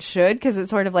than it should, because it's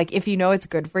sort of like, if you know it's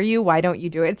good for you, why don't you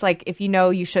do it? It's like, if you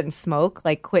know you shouldn't smoke,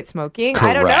 like quit smoking.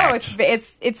 Correct. I don't know.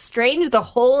 It's strange the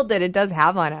hold that it does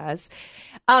have on us.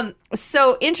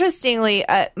 So interestingly,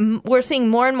 we're seeing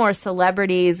more and more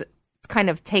celebrities kind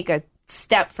of take a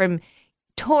step from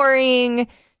touring,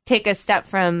 take a step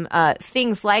from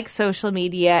things like social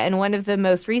media. And one of the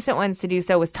most recent ones to do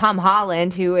so was Tom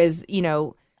Holland, who is,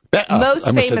 most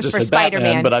famous for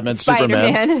Spider-Man. But I meant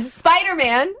Superman.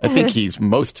 Spider-Man. I think he's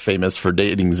most famous for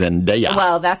dating Zendaya.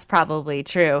 Well, that's probably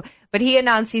true. But he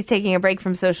announced he's taking a break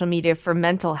from social media for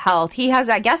mental health. He has,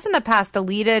 I guess, in the past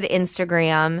deleted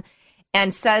Instagram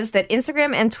and says that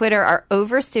Instagram and Twitter are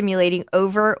overstimulating,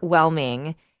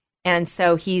 overwhelming. And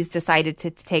so he's decided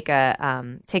to take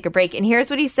a break. And here's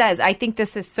what he says. I think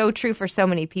this is so true for so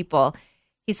many people.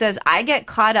 He says, I get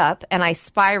caught up and I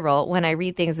spiral when I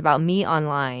read things about me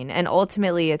online, and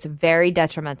ultimately it's very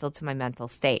detrimental to my mental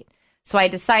state. So I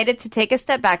decided to take a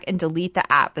step back and delete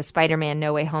the app, the Spider-Man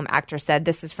No Way Home actor said.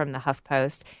 This is from the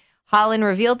HuffPost. Holland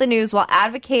revealed the news while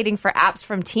advocating for apps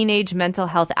from teenage mental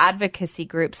health advocacy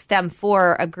group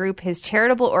STEM4, a group his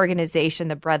charitable organization,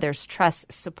 the Brothers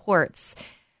Trust, supports.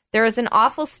 There is an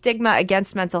awful stigma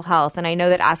against mental health, and I know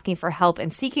that asking for help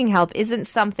and seeking help isn't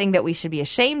something that we should be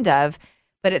ashamed of,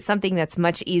 but it's something that's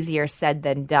much easier said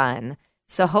than done.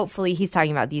 So hopefully he's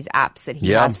talking about these apps that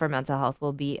he has for mental health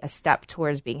will be a step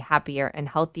towards being happier and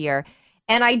healthier.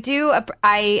 And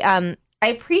I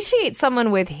appreciate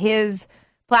someone with his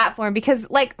platform because,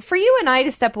 like, for you and I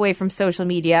to step away from social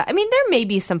media, I mean, there may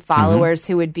be some followers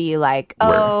who would be like,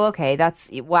 oh, okay,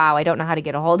 wow, I don't know how to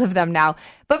get a hold of them now.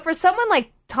 But for someone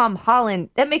like Tom Holland,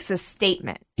 that makes a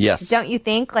statement. Yes. Don't you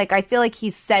think? Like, I feel like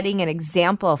he's setting an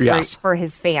example for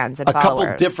his fans and followers.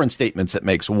 Couple different statements it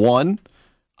makes. One,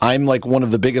 I'm like one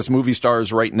of the biggest movie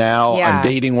stars right now. Yeah. I'm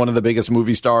dating one of the biggest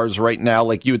movie stars right now.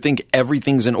 Like, you would think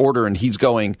everything's in order, and he's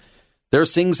going,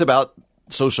 there's things about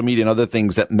social media and other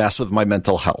things that mess with my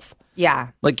mental health. Yeah.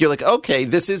 Like, you're like, okay,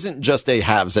 this isn't just a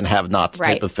haves and have-nots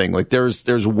type of thing. Like,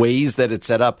 there's ways that it's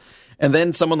set up. And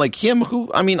then someone like him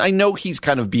who, I mean, I know he's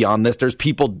kind of beyond this. There's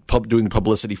people doing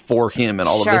publicity for him and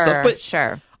all of this stuff.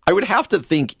 But I would have to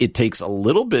think it takes a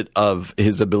little bit of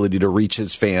his ability to reach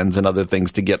his fans and other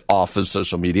things to get off of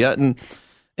social media.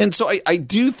 And so I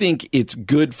do think it's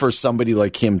good for somebody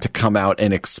like him to come out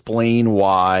and explain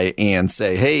why and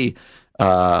say, hey,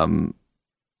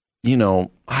 you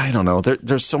know, I don't know.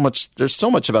 There's so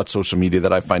much about social media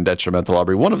that I find detrimental,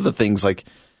 Aubrey. One of the things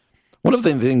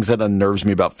that unnerves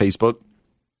me about Facebook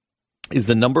is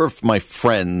the number of my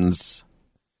friends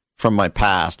from my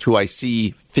past who I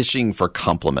see fishing for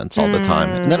compliments all the time.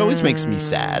 And that always makes me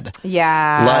sad.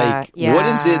 Yeah. Like, what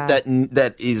is it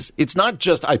that is, it's not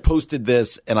just I posted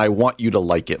this and I want you to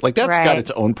like it. Like, that's got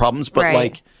its own problems, but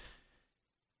like,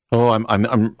 oh,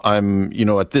 I'm, you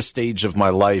know, at this stage of my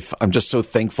life, I'm just so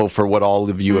thankful for what all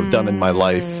of you have done in my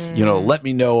life. You know, let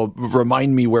me know,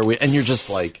 remind me and you're just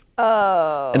like,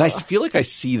 oh. And I feel like I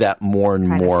see that more and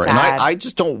more. And I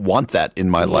just don't want that in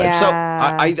my life. So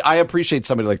I appreciate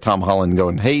somebody like Tom Holland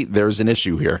going, hey, there's an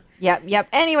issue here. Yep.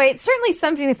 Anyway, it's certainly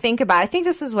something to think about. I think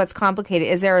this is what's complicated,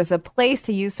 is there is a place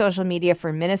to use social media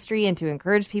for ministry and to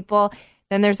encourage people.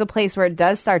 Then there's a place where it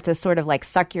does start to sort of like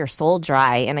suck your soul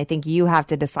dry. And I think you have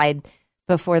to decide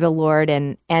before the Lord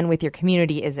and with your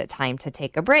community, is it time to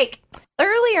take a break?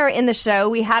 Earlier in the show,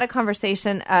 we had a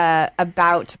conversation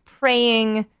about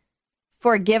praying,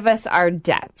 forgive us our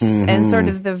debts, and sort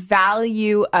of the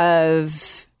value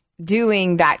of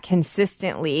doing that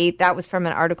consistently. That was from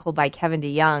an article by Kevin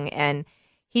DeYoung. And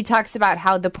he talks about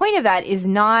how the point of that is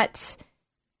not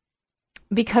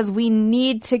because we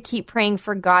need to keep praying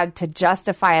for God to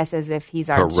justify us as if he's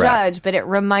our judge, but it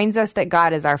reminds us that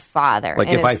God is our Father.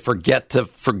 Like, if I forget to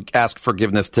ask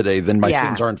forgiveness today, then my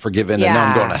sins aren't forgiven and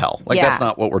now I'm going to hell. Like, that's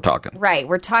not what we're talking. Right.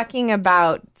 We're talking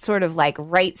about sort of like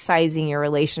right-sizing your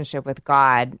relationship with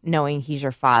God, knowing he's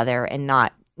your Father and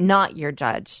not your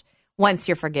judge once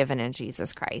you're forgiven in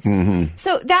Jesus Christ.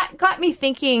 So that got me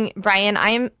thinking, Brian,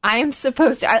 I'm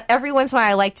supposed to, every once in a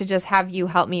while I like to just have you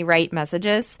help me write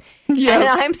messages. Yes. And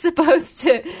I'm supposed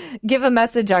to give a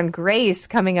message on grace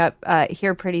coming up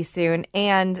here pretty soon.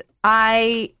 And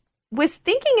I was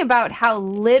thinking about how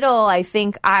little I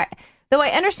think though I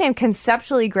understand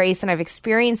conceptually grace and I've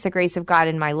experienced the grace of God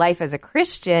in my life as a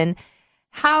Christian,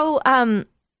 how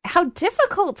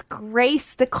difficult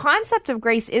the concept of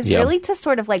grace is really to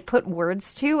sort of like put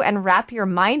words to and wrap your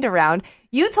mind around.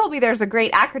 You told me there's a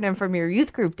great acronym from your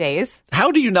youth group days.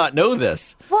 How do you not know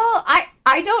this? Well,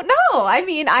 I don't know. I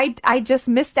mean, I just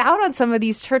missed out on some of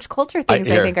these church culture things.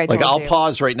 I think I told you. I'll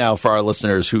pause right now for our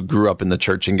listeners who grew up in the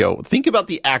church and go, think about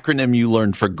the acronym you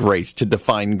learned for grace, to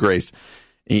define grace.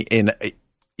 And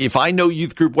if I know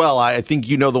youth group well, I think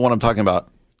you know the one I'm talking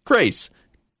about. Grace.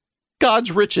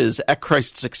 God's riches at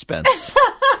Christ's expense.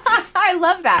 I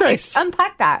love that. Grace.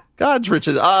 Unpack that. God's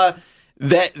riches.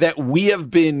 That we have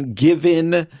been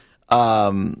given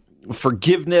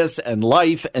forgiveness and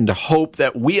life and hope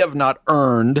that we have not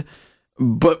earned,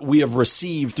 but we have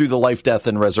received through the life, death,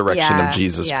 and resurrection of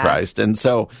Jesus Christ. And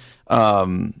so,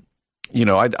 you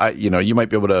know, you might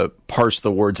be able to parse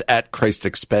the words at Christ's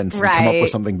expense and come up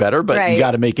with something better, but you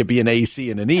got to make it be an A,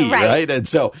 C, and an E, right? And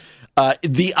so,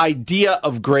 the idea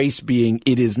of grace being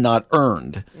it is not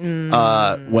earned. When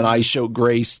I show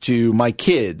grace to my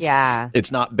kids,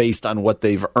 it's not based on what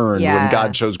they've earned. When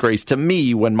God shows grace to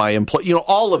me, when my employee, you know,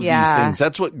 all of these things,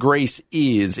 that's what grace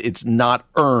is. It's not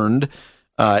earned.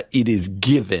 It is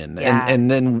given. And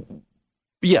then,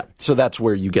 so that's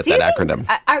where you get that acronym.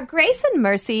 Are grace and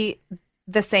mercy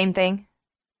the same thing?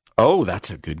 Oh,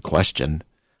 that's a good question.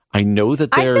 I know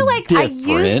that they're I feel like different.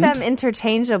 I use them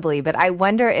interchangeably, but I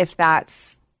wonder if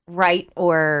that's right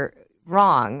or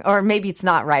wrong, or maybe it's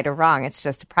not right or wrong. It's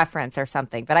just a preference or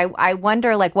something. But I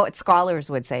wonder, like, what scholars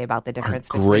would say about the difference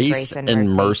between grace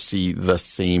and mercy. The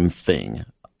same thing.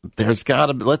 There's got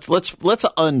to be. Let's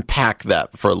unpack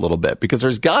that for a little bit, because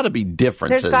there's got to be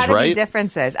differences. There's got to be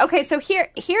differences. Okay, so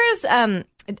here's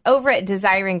over at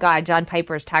Desiring God, John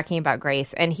Piper is talking about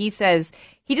grace, and he says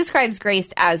he describes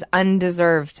grace as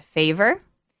undeserved favor.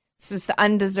 This is the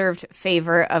undeserved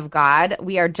favor of God.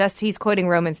 He's quoting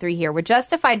Romans 3 here. We're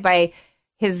justified by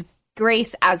his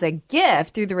grace as a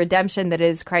gift through the redemption that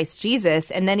is Christ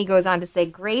Jesus. And then he goes on to say,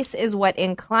 grace is what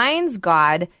inclines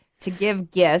God to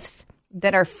give gifts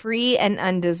that are free and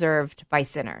undeserved by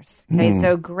sinners. Okay,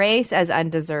 so grace as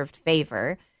undeserved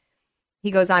favor. He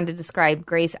goes on to describe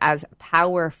grace as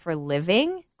power for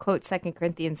living. Quote 2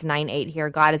 Corinthians 9:8 here.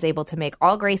 God is able to make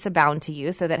all grace abound to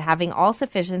you, so that having all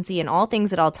sufficiency in all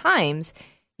things at all times,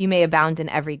 you may abound in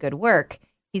every good work.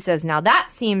 He says, now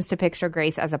that seems to picture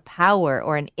grace as a power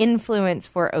or an influence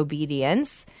for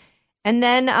obedience. And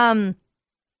then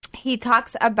he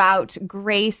talks about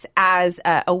grace as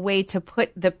a way to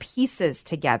put the pieces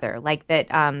together, like that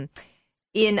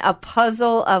in a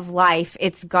puzzle of life,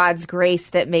 it's God's grace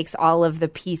that makes all of the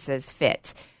pieces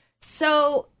fit.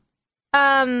 So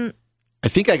I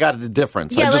think I got the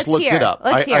difference. Yeah, I just looked it up.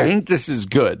 I think this is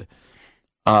good.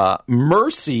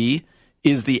 Mercy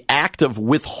is the act of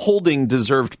withholding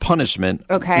deserved punishment,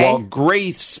 while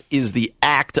grace is the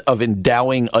act of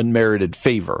endowing unmerited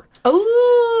favor.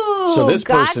 Oh, so this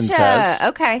person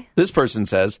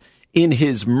says, in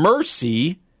his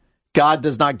mercy, God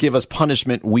does not give us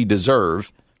punishment we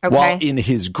deserve, while in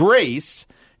his grace,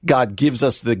 God gives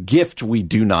us the gift we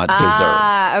do not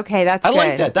deserve. Okay, that's good. I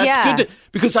like that. That's good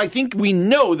because I think we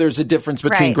know there's a difference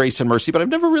between grace and mercy, but I've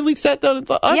never really sat down and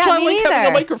thought, that's why I like having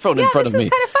a microphone in front of me. This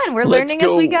is kind of fun. We're learning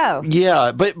as we go.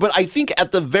 Yeah, but I think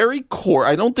at the very core,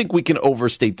 I don't think we can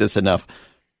overstate this enough.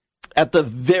 At the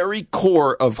very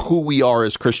core of who we are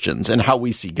as Christians and how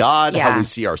we see God, how we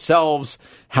see ourselves,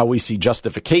 how we see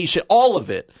justification, all of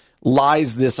it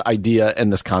lies this idea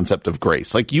and this concept of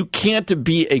grace. Like, you can't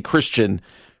be a Christian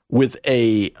with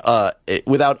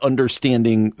without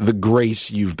understanding the grace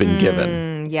you've been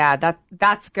given. Yeah,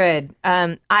 that's good.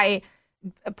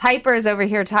 Piper's over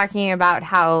here talking about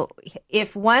how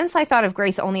if once I thought of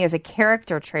grace only as a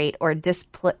character trait or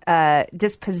disposition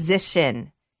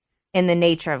in the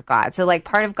nature of God, so like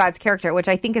part of God's character, which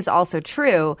I think is also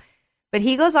true. But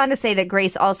he goes on to say that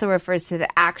grace also refers to the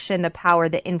action, the power,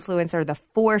 the influence, or the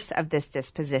force of this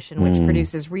disposition, which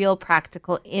produces real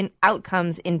practical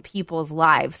outcomes in people's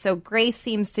lives. So grace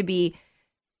seems to be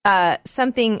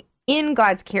something in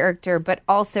God's character, but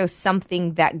also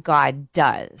something that God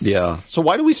does. Yeah. So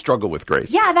why do we struggle with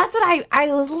grace? Yeah, that's what I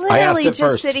was literally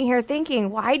just sitting here thinking.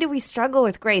 Why do we struggle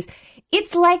with grace?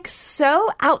 It's like so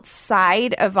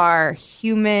outside of our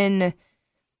human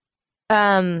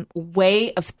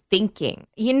way of thinking.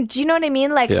 Do you know what I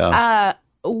mean? Like,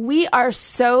 we are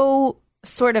so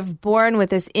sort of born with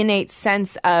this innate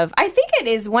sense of, I think it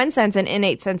is one sense an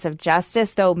innate sense of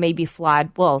justice, though maybe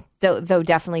flawed, though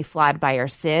definitely flawed by our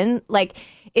sin. Like,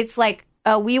 it's like,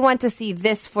 we want to see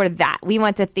this for that. We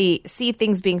want to see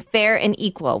things being fair and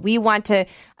equal. We want to,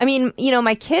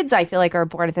 my kids, I feel like, are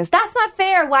born with this. That's not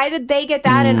fair. Why did they get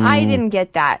that and I didn't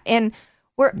get that? And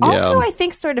we're also, I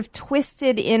think, sort of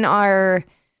twisted in our,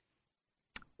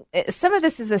 some of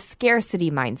this is a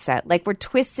scarcity mindset. Like, we're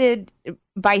twisted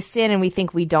by sin and we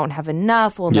think we don't have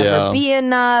enough, we'll never be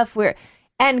enough.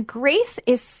 And grace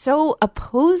is so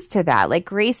opposed to that. Like,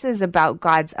 grace is about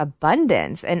God's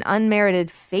abundance and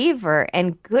unmerited favor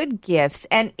and good gifts.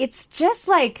 And it's just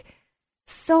like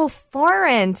so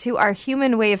foreign to our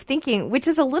human way of thinking, which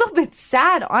is a little bit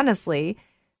sad, honestly.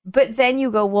 But then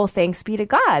you go, well, thanks be to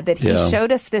God that he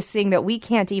showed us this thing that we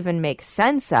can't even make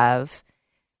sense of.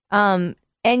 And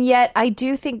yet I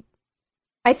think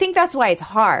that's why it's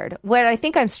hard. What I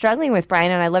think I'm struggling with,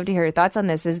 Brian, and I'd love to hear your thoughts on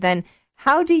this, is then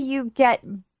how do you get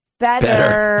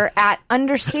better at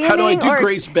understanding? How do I do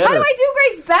grace better? How do I do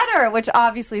grace better? Which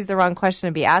obviously is the wrong question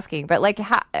to be asking. But like,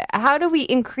 how do we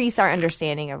increase our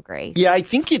understanding of grace? Yeah, I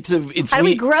think it's how do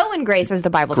we grow in grace, as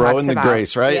the Bible talks about? Grow in the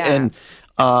grace, right? Yeah.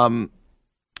 And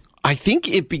I think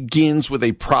it begins with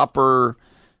a proper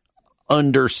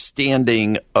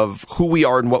understanding of who we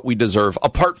are and what we deserve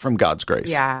apart from God's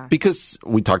grace. Yeah. Because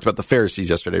we talked about the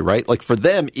Pharisees yesterday, right? Like, for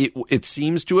them, it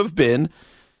seems to have been,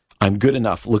 I'm good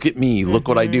enough. Look at me. Look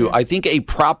what I do. I think a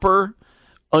proper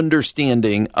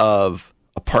understanding of,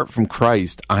 apart from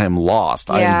Christ, I am lost.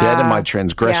 I am dead in my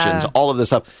transgressions, all of this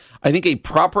stuff. I think a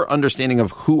proper understanding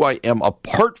of who I am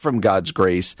apart from God's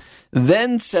grace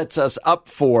then sets us up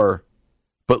for,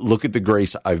 but look at the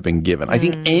grace I've been given. I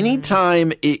think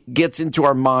anytime it gets into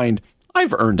our mind,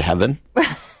 I've earned heaven.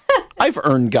 I've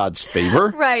earned God's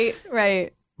favor.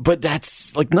 Right. But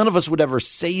that's like none of us would ever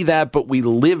say that, but we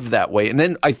live that way. And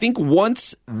then I think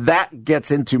once that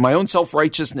gets into my own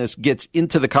self-righteousness gets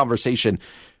into the conversation,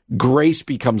 grace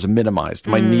becomes minimized.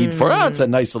 My need for, it's a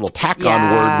nice little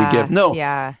tack-on word we give. No.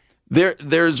 Yeah.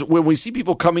 There's when we see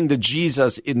people coming to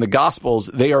Jesus in the Gospels,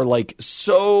 they are like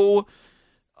so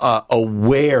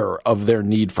aware of their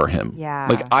need for him. Yeah.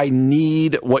 Like, I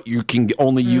need what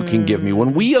only you can give me.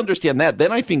 When we understand that,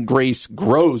 then I think grace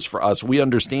grows for us. We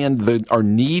understand our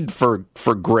need for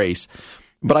grace.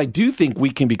 But I do think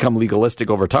we can become legalistic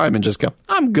over time and just go,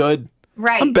 I'm good.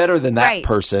 Right. I'm better than that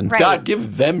person. Right. God,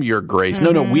 give them your grace.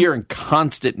 No, we are in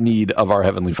constant need of our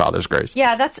Heavenly Father's grace.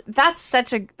 Yeah, that's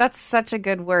such a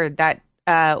good word, that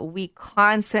we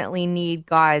constantly need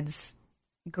God's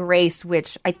grace,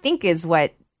 which I think is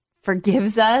what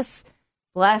forgives us,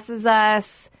 blesses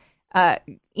us,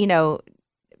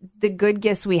 the good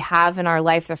gifts we have in our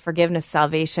life, the forgiveness,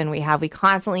 salvation we have. We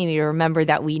constantly need to remember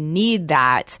that we need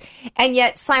that. And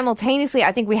yet simultaneously,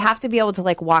 I think we have to be able to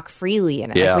like walk freely in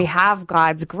it. Yeah. Like, we have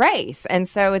God's grace. And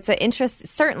so it's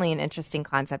certainly an interesting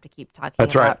concept to keep talking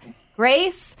about. That's right.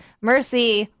 Grace,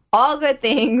 mercy, all good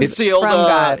things. It's the old from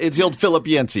God. it's the old Philip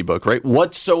Yancey book, right?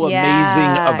 What's so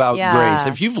amazing about grace?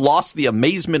 If you've lost the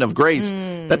amazement of grace,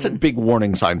 that's a big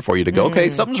warning sign for you to go, okay,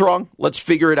 something's wrong. Let's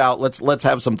figure it out. Let's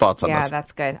have some thoughts on this. Yeah,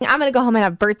 that's good. I'm going to go home and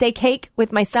have birthday cake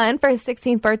with my son for his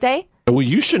 16th birthday. Well,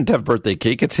 you shouldn't have birthday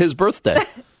cake. It's his birthday.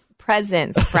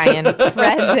 Presents, Brian.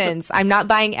 Presents. I'm not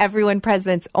buying everyone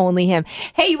presents, only him.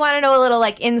 Hey, you want to know a little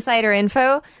like insider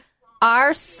info?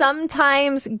 Our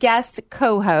sometimes guest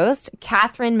co-host,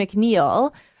 Catherine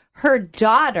McNeil, her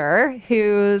daughter,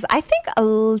 who's I think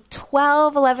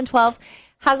 12,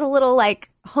 has a little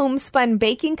like homespun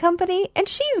baking company, and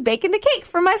she's baking the cake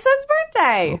for my son's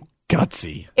birthday.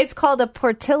 Gutsy. It's called a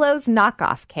Portillo's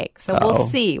knockoff cake. So we'll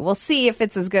see. We'll see if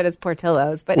it's as good as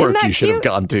Portillo's. But or isn't if that you should cute? have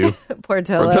gone to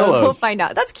Portillo's. We'll find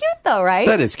out. That's cute though, right?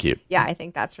 That is cute. Yeah, I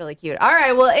think that's really cute. All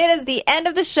right, well, it is the end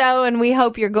of the show, and we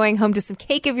hope you're going home to some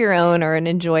cake of your own or an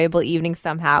enjoyable evening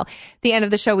somehow. At the end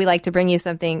of the show, we like to bring you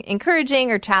something encouraging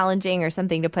or challenging or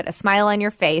something to put a smile on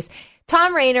your face.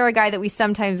 Tom Rainer, a guy that we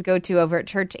sometimes go to over at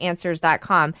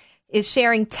churchanswers.com, is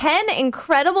sharing 10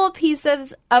 incredible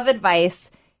pieces of advice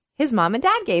his mom and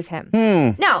dad gave him.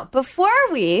 Now, before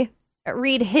we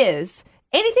read his,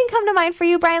 anything come to mind for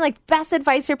you, Brian? Like best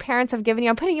advice your parents have given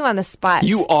you? I'm putting you on the spot.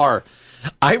 You are.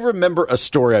 I remember a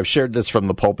story. I've shared this from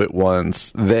the pulpit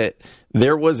once, that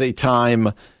there was a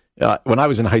time when I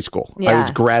was in high school. I was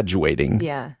graduating.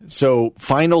 Yeah. So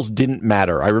finals didn't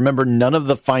matter. I remember none of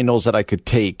the finals that I could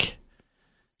take.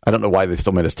 I don't know why they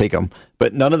still made us take them,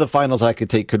 but none of the finals that I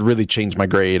could take could really change my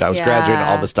grade. I was graduating,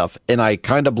 all this stuff, and I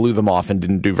kind of blew them off and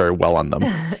didn't do very well on them.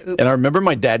 And I remember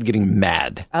my dad getting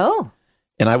mad. Oh.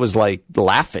 And I was like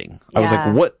laughing. I was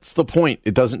like, what's the point?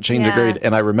 It doesn't change a grade.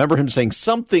 And I remember him saying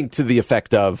something to the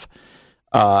effect of,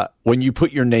 when you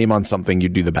put your name on something, you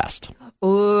do the best.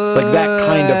 Ooh. Like that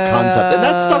kind of concept. And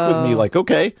that stuck with me. Like,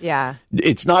 okay. Yeah.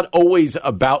 It's not always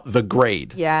about the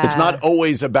grade. Yeah. It's not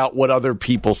always about what other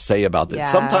people say about it. Yeah.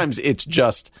 Sometimes it's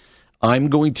just, I'm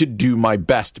going to do my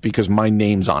best because my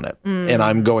name's on it. And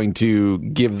I'm going to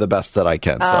give the best that I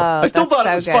can. So I still thought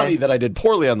it was funny that I did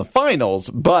poorly on the finals,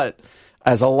 but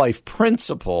as a life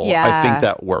principle, I think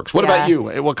that works. What about you?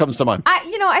 What comes to mind?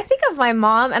 I think of my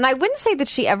mom, and I wouldn't say that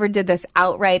she ever did this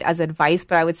outright as advice,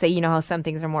 but I would say, you know how some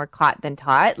things are more caught than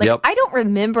taught. Like, I don't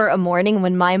remember a morning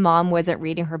when my mom wasn't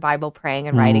reading her Bible, praying,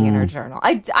 and writing in her journal.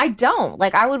 I don't.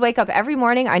 Like, I would wake up every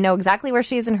morning. I know exactly where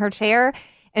she is in her chair,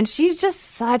 and she's just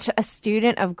such a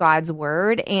student of God's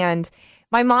word. And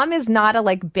my mom is not a,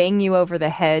 like, bang you over the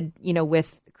head,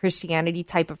 with Christianity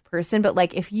type of person, but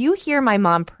like if you hear my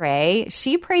mom pray,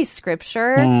 she prays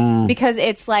scripture because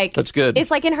it's like that's good.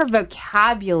 It's like in her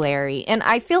vocabulary, and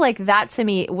I feel like that to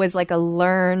me was like a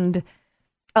learned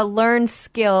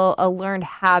skill, a learned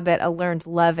habit, a learned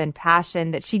love and passion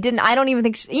that she didn't. I don't even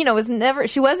think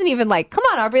she wasn't even like, come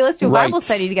on, Aubrey, let's do a Bible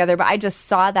study together. But I just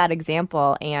saw that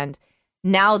example, and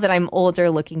now that I'm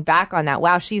older, looking back on that,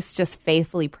 wow, she's just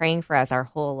faithfully praying for us our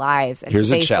whole lives. And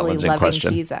here's a faithfully challenging loving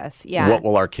question. Jesus. Yeah. What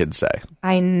will our kids say?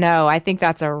 I know. I think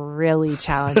that's a really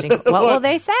challenging. What will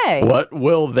they say? What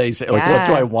will they say? Like, what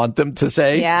do I want them to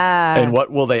say? Yeah. And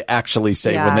what will they actually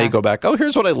say when they go back? Oh,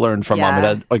 here's what I learned from mom and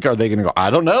dad. Like, are they going to go,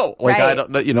 I don't know. Like, I don't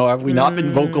know. Have we not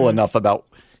been vocal enough about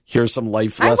Here's some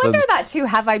life lessons. I wonder that too.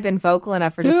 Have I been vocal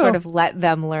enough or just sort of let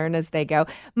them learn as they go?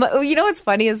 You know what's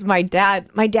funny is my dad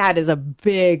is a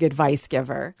big advice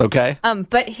giver. Okay.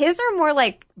 But his are more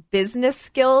like business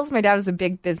skills. My dad was a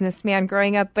big businessman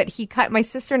growing up, but my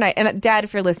sister and I, and Dad,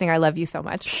 if you're listening, I love you so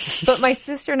much. But my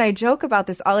sister and I joke about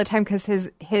this all the time because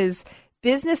his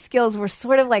business skills were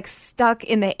sort of like stuck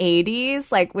in the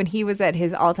 80s, like when he was at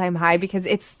his all-time high, because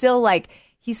it's still like,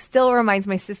 he still reminds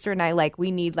my sister and I, like,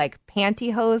 we need, like,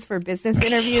 pantyhose for business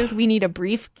interviews. We need a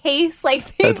briefcase, like,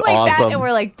 things like awesome. That. And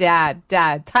we're like, Dad,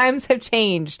 times have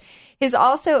changed.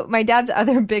 My dad's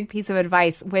other big piece of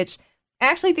advice, which I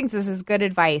actually think this is good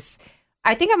advice.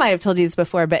 I think I might have told you this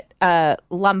before, but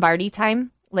Lombardi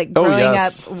time. Like, growing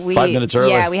up, 5 minutes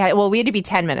early. Yeah, we had to be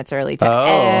 10 minutes early to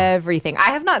everything. I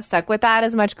have not stuck with that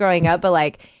as much growing up, but,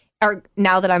 like, or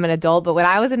now that I'm an adult, but when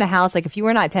I was in the house, like if you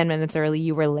were not 10 minutes early,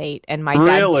 you were late. And my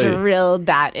dad drilled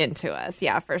that into us.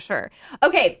 Yeah, for sure.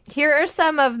 Okay, here are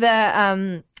some of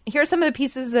the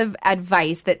pieces of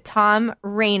advice that Tom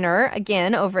Rainer,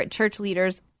 again, over at Church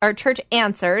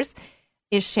Answers,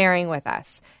 is sharing with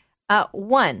us.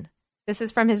 1, this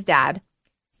is from his dad.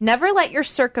 Never let your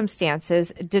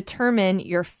circumstances determine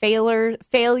your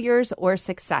failures or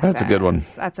successes. That's a good one.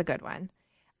 That's a good one.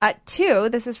 2,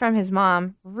 this is from his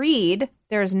mom. Read.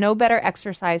 There is no better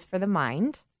exercise for the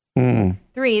mind.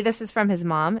 3, this is from his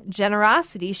mom.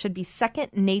 Generosity should be second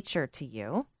nature to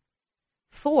you.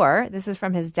 4, this is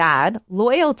from his dad.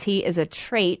 Loyalty is a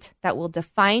trait that will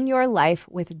define your life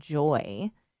with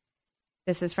joy.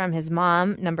 This is from his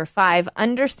mom. Number 5,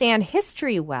 understand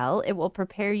history well. It will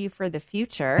prepare you for the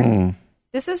future.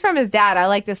 This is from his dad. I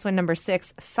like this one. Number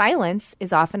 6, silence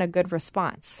is often a good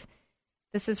response.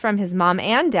 This is from his mom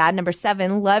and dad. Number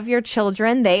 7, love your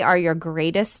children. They are your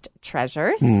greatest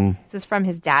treasures. This is from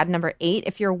his dad. Number 8,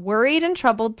 if you're worried and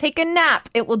troubled, take a nap.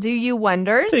 It will do you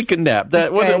wonders. Take a nap.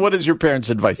 What is your parents'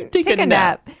 advice? Take a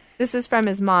nap. This is from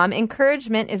his mom.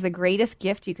 Encouragement is the greatest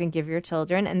gift you can give your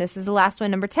children. And this is the last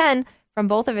one. Number 10, from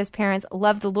both of his parents.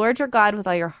 Love the Lord your God with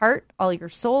all your heart, all your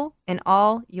soul, and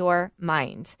all your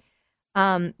mind.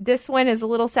 This one is a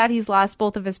little sad. He's lost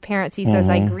both of his parents. He says,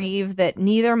 I grieve that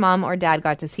neither mom or dad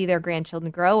got to see their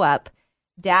grandchildren grow up.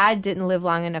 Dad didn't live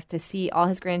long enough to see all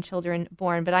his grandchildren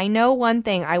born, but I know one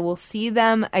thing, I will see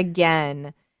them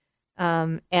again.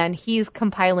 And he's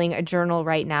compiling a journal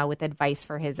right now with advice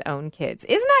for his own kids.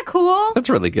 Isn't that cool? That's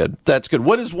really good. That's good.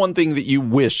 What is one thing that you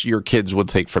wish your kids would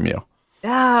take from you?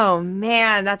 Oh,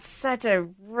 man, that's such a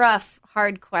rough,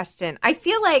 hard question. I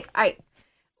feel like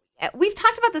we've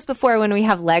talked about this before when we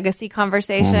have legacy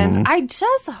conversations. I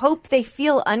just hope they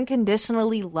feel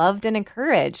unconditionally loved and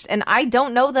encouraged. And I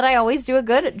don't know that I always do a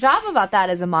good job about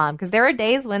that as a mom, because there are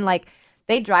days when, like,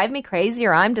 they drive me crazy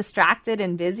or I'm distracted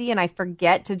and busy and I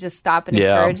forget to just stop and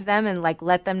encourage them and, like,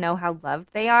 let them know how loved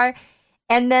they are.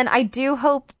 And then I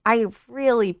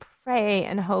really pray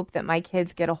and hope that my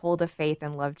kids get a hold of faith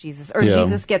and love Jesus, or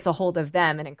Jesus gets a hold of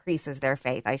them and increases their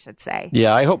faith, I should say.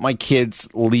 Yeah, I hope my kids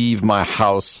leave my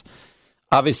house,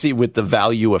 obviously, with the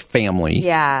value of family.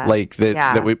 Yeah. Like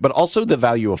but also the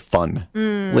value of fun.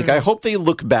 Like, I hope they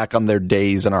look back on their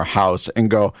days in our house and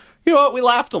go, you know what, we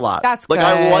laughed a lot. That's like, good.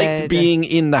 I liked being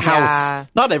in the house.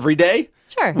 Not every day.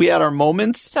 Sure. We had our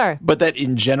moments. Sure. But that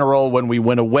in general, when we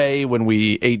went away, when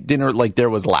we ate dinner, like, there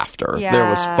was laughter. Yeah. There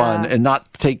was fun, and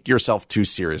not take yourself too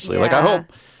seriously. Yeah. Like,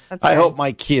 I hope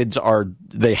my kids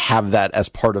they have that as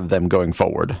part of them going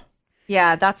forward.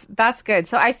 Yeah, that's good.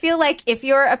 So I feel like if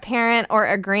you're a parent or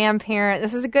a grandparent,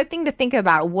 this is a good thing to think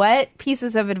about. What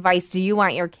pieces of advice do you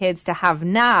want your kids to have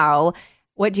now?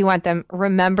 What do you want them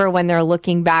remember when they're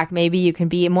looking back? Maybe you can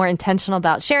be more intentional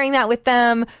about sharing that with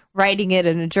them, writing it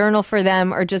in a journal for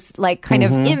them, or just, like, kind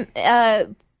of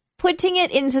putting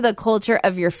it into the culture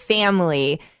of your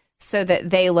family so that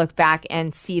they look back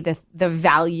and see the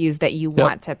values that you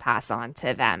want to pass on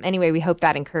to them. Anyway, we hope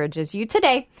that encourages you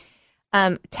today.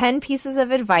 10 pieces of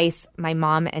advice my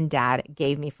mom and dad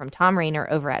gave me from Tom Rainer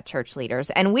over at Church Leaders.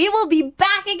 And we will be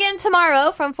back again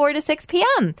tomorrow from 4 to 6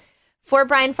 p.m. For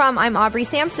Brian Fromm, I'm Aubrey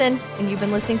Sampson, and you've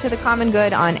been listening to The Common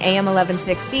Good on AM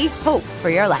 1160. Hope for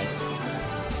your life.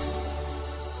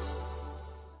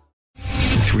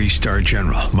 3-star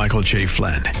General Michael J.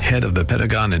 Flynn, head of the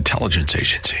Pentagon Intelligence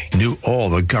Agency, knew all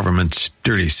the government's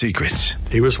dirty secrets.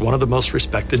 He was one of the most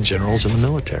respected generals in the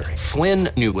military. Flynn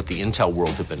knew what the intel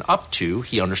world had been up to.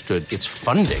 He understood its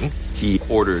funding. He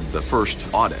ordered the first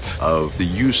audit of the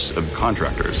use of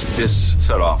contractors. This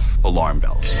set off alarm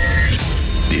bells.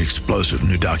 The explosive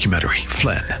new documentary,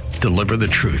 Flynn, Deliver the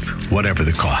Truth, Whatever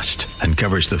the Cost,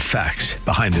 uncovers the facts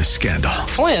behind this scandal.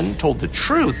 Flynn told the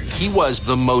truth. He was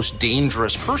the most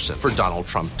dangerous person for Donald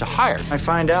Trump to hire. I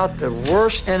find out the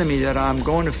worst enemy that I'm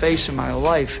going to face in my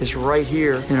life is right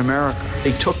here in America.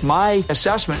 They took my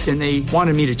assessment and they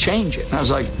wanted me to change it. And I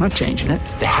was like, I'm not changing it.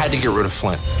 They had to get rid of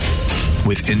Flynn.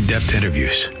 With in-depth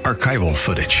interviews, archival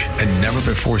footage, and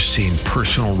never-before-seen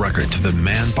personal records of the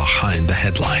man behind the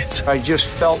headlines. I just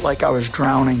felt like I was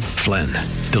drowning. Flynn,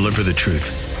 Deliver the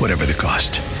Truth, Whatever the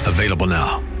Cost. Available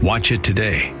now. Watch it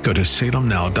today. Go to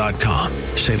salemnow.com.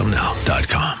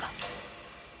 salemnow.com.